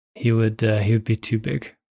 he would be too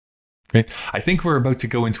big. Okay. I think we're about to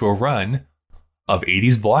go into a run of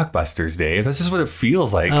 80s blockbusters, Dave. That's just what it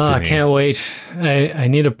feels like to me. I can't wait. I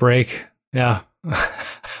need a break. Yeah.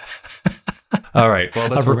 All right. Well,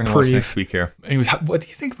 that's what we're going to watch reprieve. next week here. Anyways, what do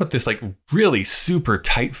you think about this really super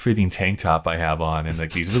tight-fitting tank top I have on and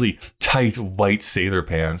these really tight white sailor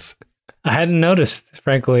pants? I hadn't noticed,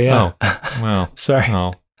 frankly. Yeah. Oh, well. Sorry.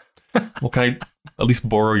 Oh. Well, can I at least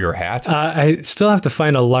borrow your hat? I still have to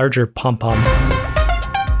find a larger pom-pom.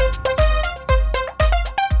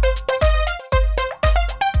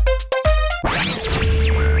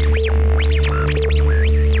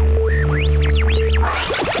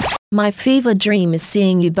 My fever dream is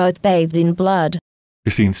seeing you both bathed in blood.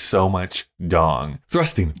 You're seeing so much dong.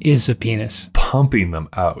 Thrusting, Is a penis. pumping them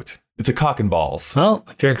out. It's a cock and balls. Well,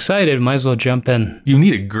 if you're excited, might as well jump in. You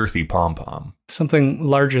need a girthy pom-pom. Something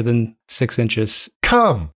larger than 6 inches.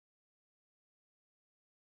 Come!